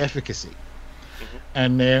with efficacy. Mm-hmm.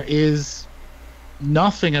 And there is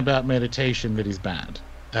nothing about meditation that is bad.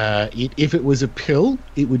 If it was a pill,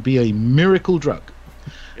 it would be a miracle drug.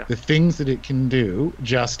 Yeah. The things that it can do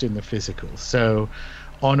just in the physical. So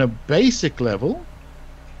on a basic level,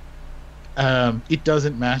 it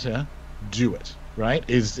doesn't matter, do it, right?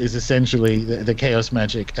 Is essentially the chaos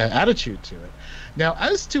magic attitude to it. Now,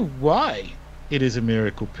 as to why it is a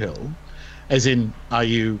miracle pill, as in, are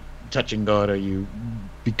you touching God? Are you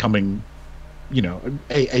becoming,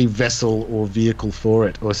 a vessel or vehicle for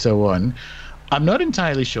it, or so on? I'm not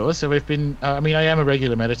entirely sure. So I've been, I am a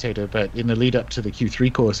regular meditator, but in the lead up to the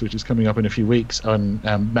Q3 course, which is coming up in a few weeks on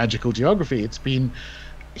magical geography, it's been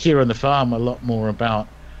here on the farm a lot more about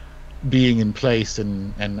being in place.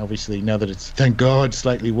 And obviously now that it's, thank God,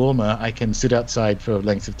 slightly warmer, I can sit outside for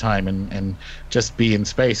lengths of time and just be in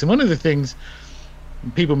space. And one of the things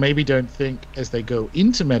people maybe don't think as they go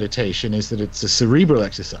into meditation is that it's a cerebral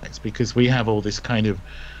exercise, because we have all this kind of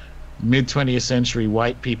mid-20th century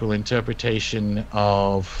white people interpretation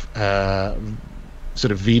of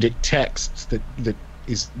sort of Vedic texts that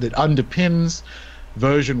underpins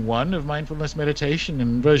version 1 of mindfulness meditation,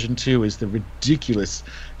 and version 2 is the ridiculous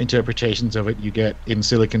interpretations of it you get in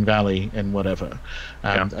Silicon Valley and whatever.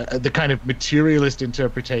 The kind of materialist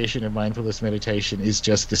interpretation of mindfulness meditation is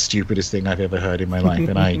just the stupidest thing I've ever heard in my life.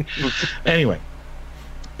 And anyway,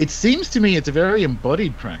 it seems to me it's a very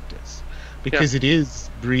embodied practice, because it is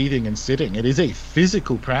breathing and sitting. It is a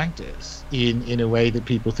physical practice in a way that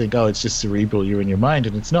people think, oh, it's just cerebral, you're in your mind,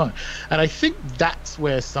 and it's not. And I think that's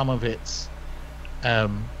where some of its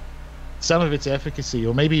efficacy,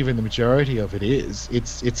 or maybe even the majority of it, is.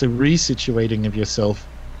 It's a resituating of yourself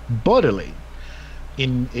bodily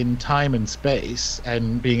in time and space,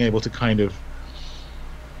 and being able to kind of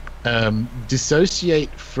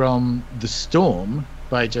dissociate from the storm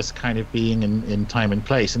by just kind of being in time and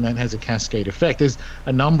place, and that has a cascade effect. There's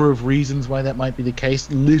a number of reasons why that might be the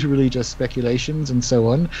case, literally just speculations and so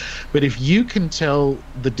on. But if you can tell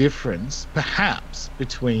the difference, perhaps,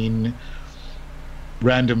 between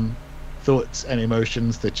random thoughts and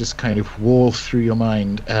emotions that just kind of wall through your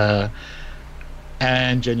mind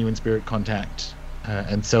and genuine spirit contact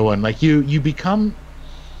and so on, like you become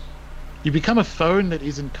a phone that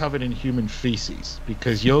isn't covered in human feces,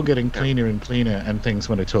 because you're getting cleaner and cleaner and things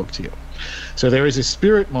want to talk to you. So there is a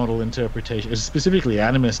spirit model interpretation, a specifically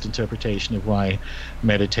animist interpretation of why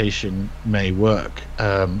meditation may work.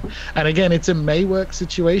 And again, it's a may work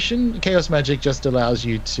situation. Chaos magic just allows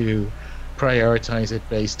you to prioritize it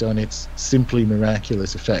based on its simply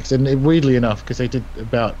miraculous effects. And weirdly enough, because I did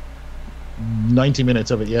about 90 minutes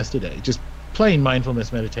of it yesterday, just plain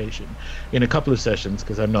mindfulness meditation in a couple of sessions,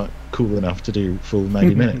 because I'm not cool enough to do full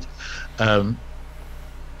 90 minutes. How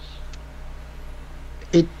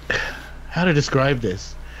to describe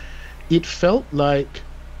this? It felt like,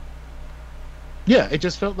 it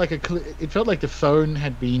just felt like it felt like the phone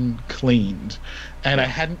had been cleaned, and I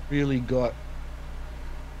hadn't really got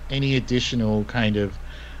any additional kind of,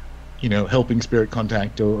 helping spirit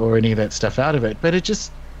contact or any of that stuff out of it. But it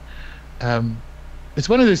just, it's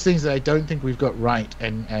one of those things that I don't think we've got right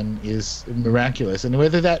and is miraculous. And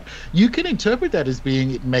whether that, you can interpret that as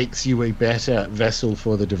being it makes you a better vessel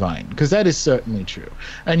for the divine, because that is certainly true.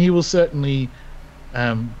 And you will certainly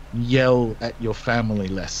yell at your family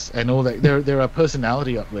less and all that. There are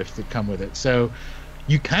personality uplifts that come with it. So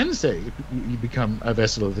you can say you become a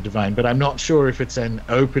vessel of the divine, but I'm not sure if it's an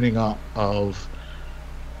opening up of,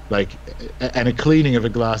 like, and a cleaning of a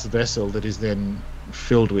glass vessel that is then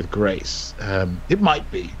filled with grace. It might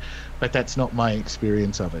be, but that's not my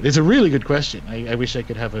experience of it. It's a really good question. I wish I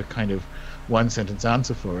could have a kind of one-sentence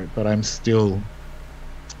answer for it, but I'm still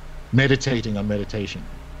meditating on meditation.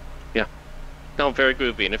 Yeah. No, very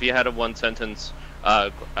groovy. And if you had a one-sentence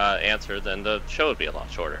answer, then the show would be a lot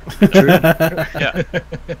shorter. Yeah.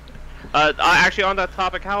 Actually, on that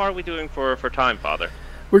topic, how are we doing for time, Father?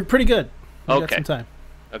 We're pretty good. We Okay. got some time.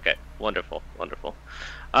 Okay, wonderful.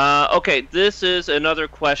 Okay, this is another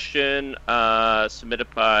question submitted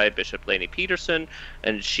by Bishop Lainey Peterson,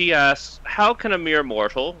 and she asks, how can a mere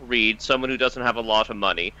mortal, read someone who doesn't have a lot of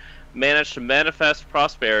money, manage to manifest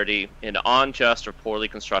prosperity in unjust or poorly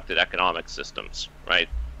constructed economic systems, right?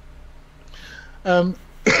 How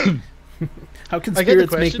can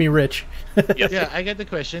spirits make me rich? Yes. Yeah, I get the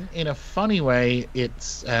question. In a funny way, they're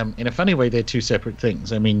two separate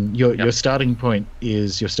things. I mean, your starting point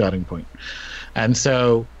is your starting point. And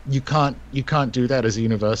so you can't do that as a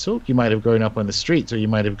universal. You might have grown up on the streets, or you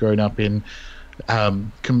might have grown up in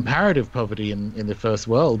comparative poverty in the first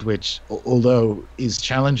world, which, although is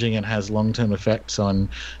challenging and has long-term effects on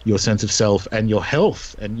your sense of self and your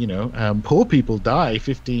health. And poor people die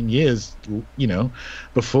 15 years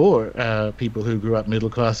before people who grew up middle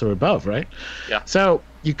class or above, right? Yeah. So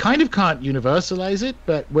you kind of can't universalize it,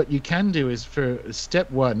 but what you can do is, for step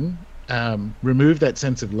one, remove that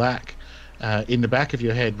sense of lack in the back of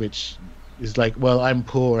your head, which is like, well, I'm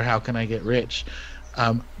poor, how can I get rich?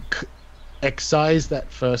 Excise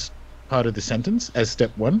that first part of the sentence as step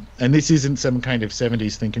one. And this isn't some kind of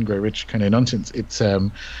 70s think and grow rich kind of nonsense. It's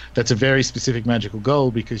that's a very specific magical goal,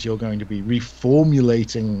 because you're going to be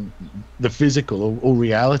reformulating the physical or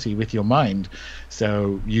reality with your mind.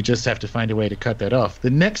 So you just have to find a way to cut that off. The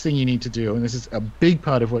next thing you need to do, and this is a big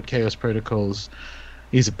part of what Chaos Protocols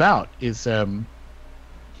is about, is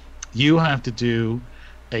you have to do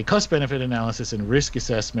a cost-benefit analysis and risk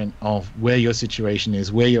assessment of where your situation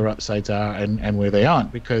is, where your upsides are, and where they aren't,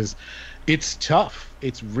 because it's tough.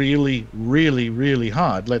 It's really, really, really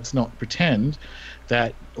hard. Let's not pretend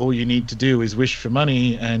that all you need to do is wish for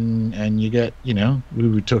money and you get, we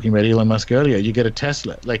were talking about Elon Musk earlier, you get a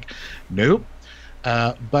Tesla. Like, nope.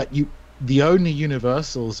 But the only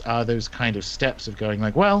universals are those kind of steps of going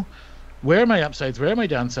like, well, where are my upsides, where are my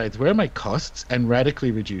downsides, where are my costs, and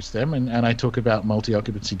radically reduce them. And I talk about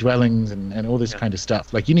multi-occupancy dwellings and all this kind of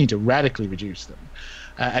stuff. Like, you need to radically reduce them.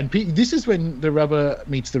 This is when the rubber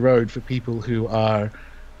meets the road for people who are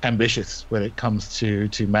ambitious when it comes to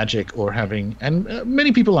magic, or having, and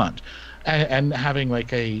many people aren't, and having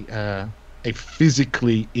like a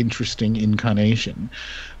physically interesting incarnation.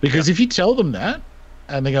 Because if you tell them that,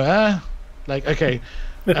 and they go, like, okay,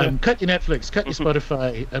 cut your Netflix, cut your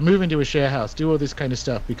Spotify, move into a share house, do all this kind of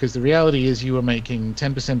stuff, because the reality is you are making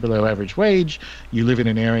 10% below average wage. You live in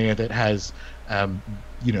an area that has,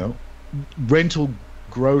 rental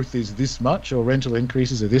growth is this much or rental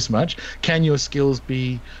increases are this much? Can your skills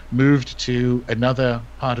be moved to another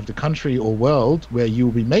part of the country or world where you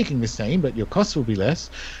will be making the same but your costs will be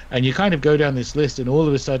less? And you kind of go down this list, and all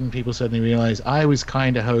of a sudden people suddenly realize, I was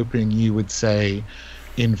kind of hoping you would say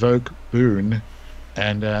invoke boon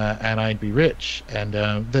and I'd be rich, and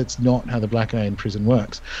that's not how the Black Iron Prison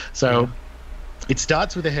works. So it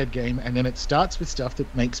starts with a head game, and then it starts with stuff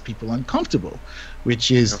that makes people uncomfortable, which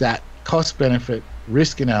is that cost-benefit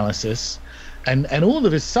risk analysis. And all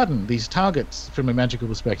of a sudden, these targets, from a magical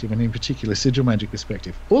perspective, and in particular sigil magic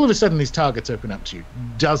perspective, all of a sudden these targets open up to you,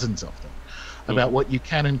 dozens of them, about what you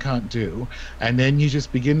can and can't do, and then you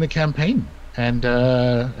just begin the campaign. And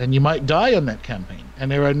you might die on that campaign,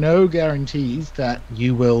 and there are no guarantees that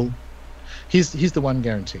you will. Here's the one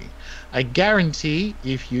guarantee. I guarantee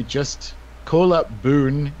if you just call up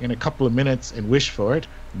boon in a couple of minutes and wish for it,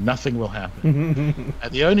 nothing will happen.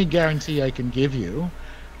 The only guarantee I can give you,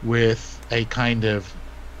 with a kind of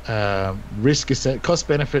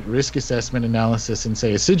cost-benefit risk assessment analysis in,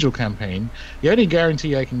 say, a sigil campaign, the only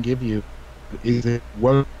guarantee I can give you is it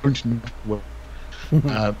won't work.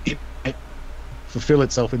 It might fulfill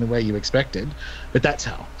itself in the way you expected, but that's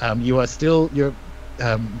how. You're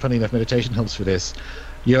funny enough, meditation helps for this.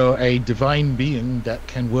 You're a divine being that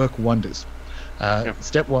can work wonders.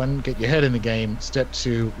 Step 1, get your head in the game. Step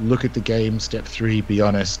 2, look at the game. Step 3, be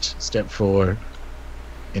honest. Step 4,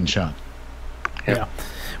 enchant. Yeah,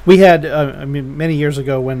 we had. Many years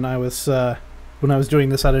ago when I was doing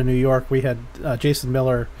this out of New York, we had Jason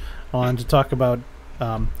Miller on to talk about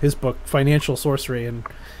his book Financial Sorcery, and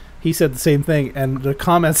he said the same thing. And the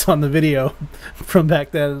comments on the video from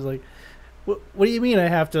back then was like, "What do you mean I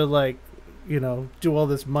have to do all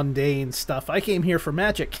this mundane stuff? I came here for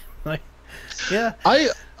magic." Like, yeah,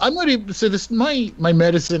 I'm not even, so this my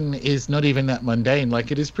medicine is not even that mundane. Like,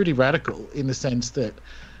 it is pretty radical in the sense that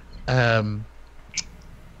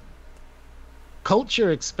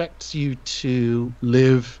culture expects you to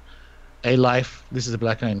live a life. This is a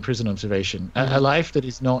Black Iron Prison observation. A life that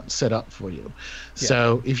is not set up for you. Yeah.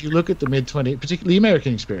 So if you look at the particularly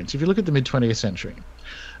American experience, if you look at the mid-20th century.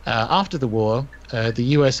 After the war, the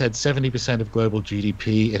U.S. had 70% of global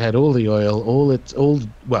GDP. It had all the oil,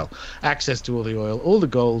 access to all the oil, all the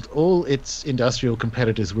gold. All its industrial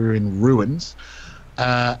competitors were in ruins,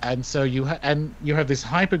 and so you have this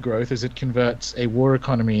hyper growth as it converts a war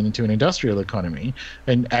economy into an industrial economy,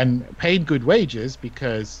 and paid good wages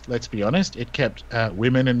because, let's be honest, it kept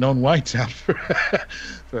women and non-whites out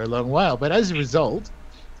for a long while. But as a result,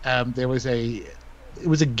 it was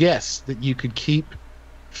a guess that you could keep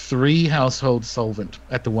 3 households solvent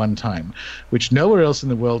at the one time, which nowhere else in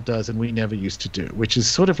the world does, and we never used to do, which is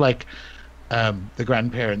sort of like the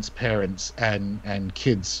grandparents, parents, and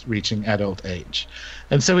kids reaching adult age.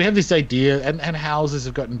 And so we have this idea, and houses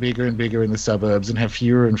have gotten bigger and bigger in the suburbs and have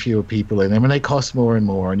fewer and fewer people in them, and they cost more and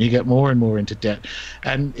more, and you get more and more into debt.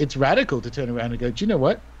 And it's radical to turn around and go, do you know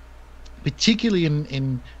what? Particularly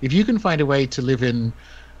in if you can find a way to live in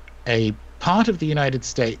a part of the United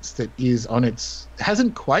States that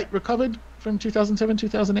hasn't quite recovered from 2007,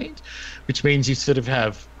 2008, which means you sort of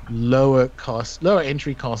have lower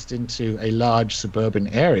entry cost into a large suburban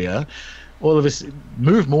area. All of us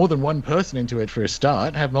move more than one person into it for a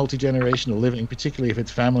start, have multi-generational living, particularly if it's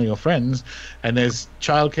family or friends, and there's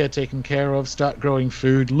childcare taken care of, start growing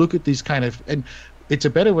food, look at these and it's a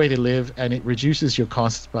better way to live, and it reduces your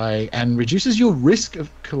costs and reduces your risk of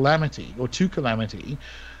calamity or to calamity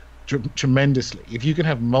tremendously. If you can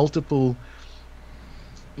have multiple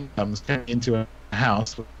incomes into a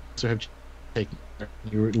house,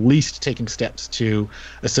 you're at least taking steps to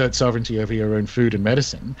assert sovereignty over your own food and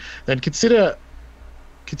medicine, then consider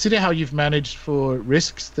how you've managed for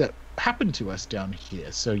risks that happen to us down here.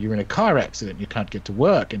 So you're in a car accident, you can't get to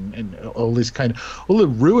work, and all the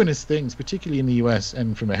ruinous things, particularly in the US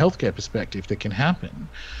and from a healthcare perspective, that can happen.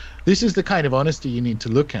 This is the kind of honesty you need to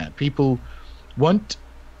look at. People want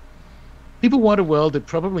a world that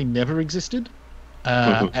probably never existed,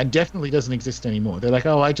 and definitely doesn't exist anymore. They're like,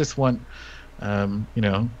 I just want, I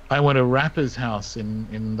want a rapper's house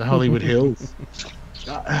in the Hollywood Hills.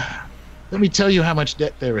 Let me tell you how much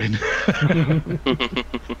debt they're in.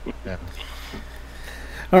 Yeah.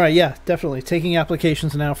 All right, yeah, definitely taking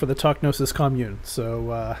applications now for the Talk Gnosis commune.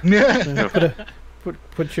 So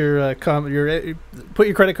put your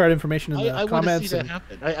credit card information in the comments. I want to see that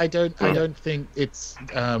happen. I don't think it's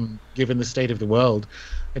given the state of the world,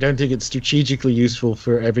 I don't think it's strategically useful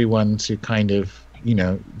for everyone to kind of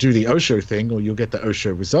do the Osho thing, or you'll get the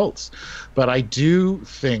Osho results. But I do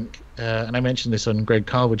think, and I mentioned this on Greg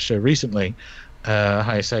Carwood's show recently,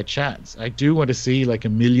 Higher Side Chats, I do want to see like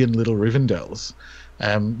 1 million little Rivendels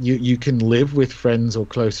You can live with friends or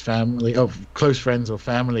close friends or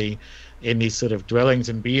family in these sort of dwellings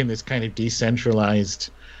and be in this kind of decentralized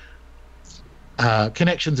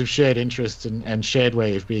connections of shared interest and shared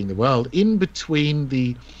way of being the world, in between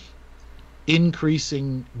the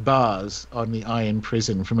increasing bars on the iron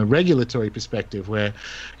prison from a regulatory perspective, where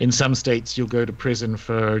in some states you'll go to prison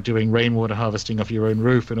for doing rainwater harvesting off your own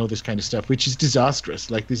roof and all this kind of stuff, which is disastrous.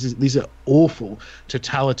 Like, these are awful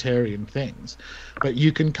totalitarian things, but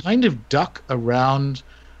you can kind of duck around.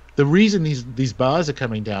 The reason these bars are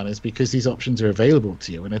coming down is because these options are available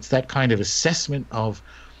to you, and it's that kind of assessment of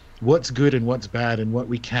what's good and what's bad and what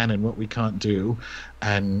we can and what we can't do,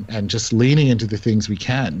 and just leaning into the things we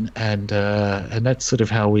can, and that's sort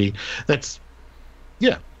of how that's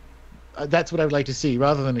what I would like to see.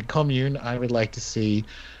 Rather than a commune, I would like to see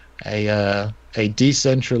a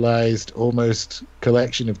decentralized, almost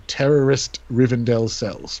collection of terrorist Rivendell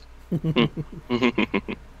cells.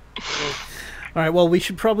 All right, well, we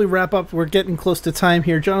should probably wrap up. We're getting close to time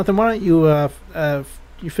here. Jonathan, why don't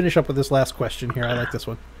you finish up with this last question here? I like this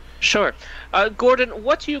one. Sure. Gordon,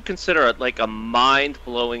 what do you consider like a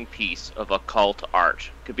mind-blowing piece of occult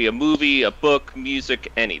art? Could be a movie, a book,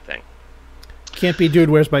 music, anything. Can't be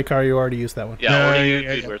Dude, Where's My Car? You already used that one. Yeah,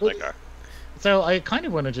 Dude, Where's My Car? So I kind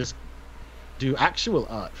of want to just do actual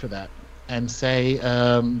art for that and say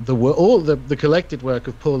the collected work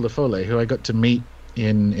of Paul Le Follet, who I got to meet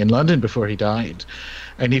in London before he died.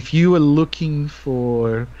 And if you are looking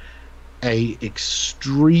for a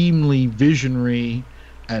extremely visionary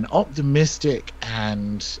and optimistic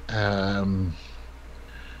and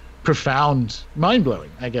profound, mind-blowing,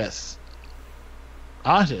 I guess,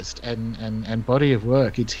 artist and body of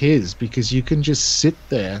work, it's his, because you can just sit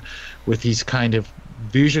there with these kind of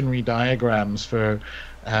visionary diagrams for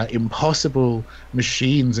impossible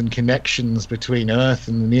machines and connections between Earth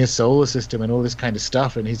and the near solar system and all this kind of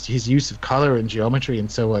stuff, and his use of color and geometry and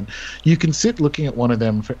so on. You can sit looking at one of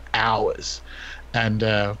them for hours,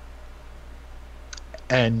 and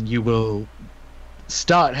you will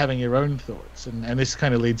start having your own thoughts. And this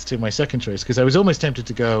kind of leads to my second choice, because I was almost tempted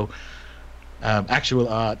to go actual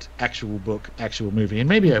art, actual book, actual movie, and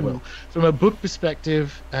maybe I will. From a book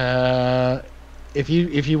perspective, if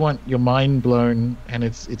you want your mind blown, and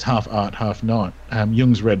it's half art, half not,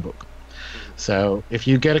 Jung's Red Book. So if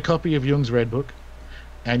you get a copy of Jung's Red Book,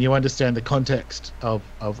 and you understand the context of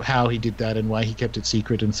how he did that and why he kept it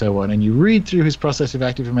secret and so on, and you read through his process of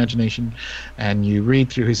active imagination, and you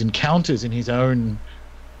read through his encounters in his own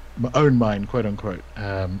mind, quote unquote,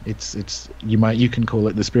 you can call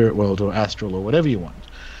it the spirit world or astral or whatever you want.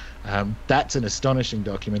 That's an astonishing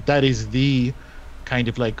document. That is the kind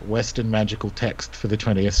of like Western magical text for the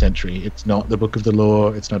 20th century. It's not the Book of the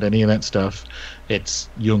Law, it's not any of that stuff. It's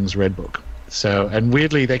Jung's Red Book. So, and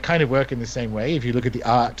weirdly, they kind of work in the same way if you look at the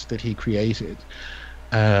art that he created.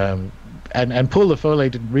 And Paul Le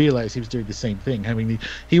Follet didn't realize he was doing the same thing. I mean,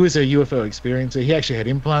 he was a UFO experiencer. He actually had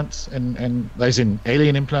implants, and those in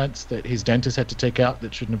alien implants that his dentist had to take out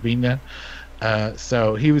that shouldn't have been there.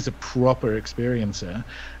 So he was a proper experiencer,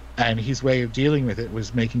 and his way of dealing with it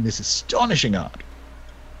was making this astonishing art.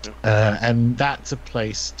 And that's a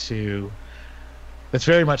place that's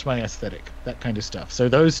very much my aesthetic, that kind of stuff. So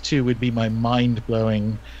those two would be my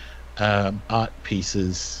mind-blowing art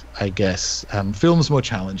pieces, I guess. Films more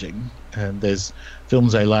challenging. There's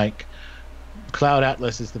films I like. Cloud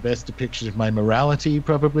Atlas is the best depiction of my morality,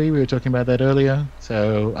 probably. We were talking about that earlier.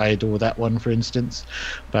 So I adore that one, for instance.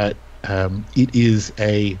 But it is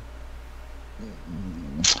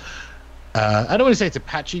I don't want to say it's a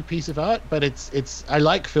patchy piece of art, but I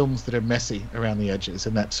like films that are messy around the edges,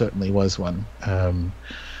 and that certainly was one.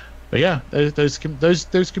 But yeah, those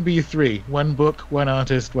can be your three: one book, one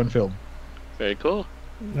artist, one film. Very cool.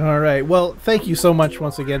 All right. Well, thank you so much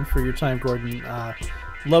once again for your time, Gordon.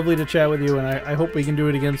 Lovely to chat with you, and I hope we can do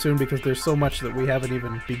it again soon, because there's so much that we haven't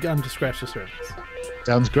even begun to scratch the surface.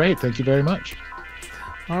 Sounds great. Thank you very much.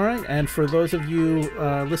 All right. And for those of you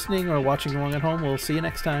listening or watching along at home, we'll see you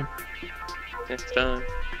next time. Next time.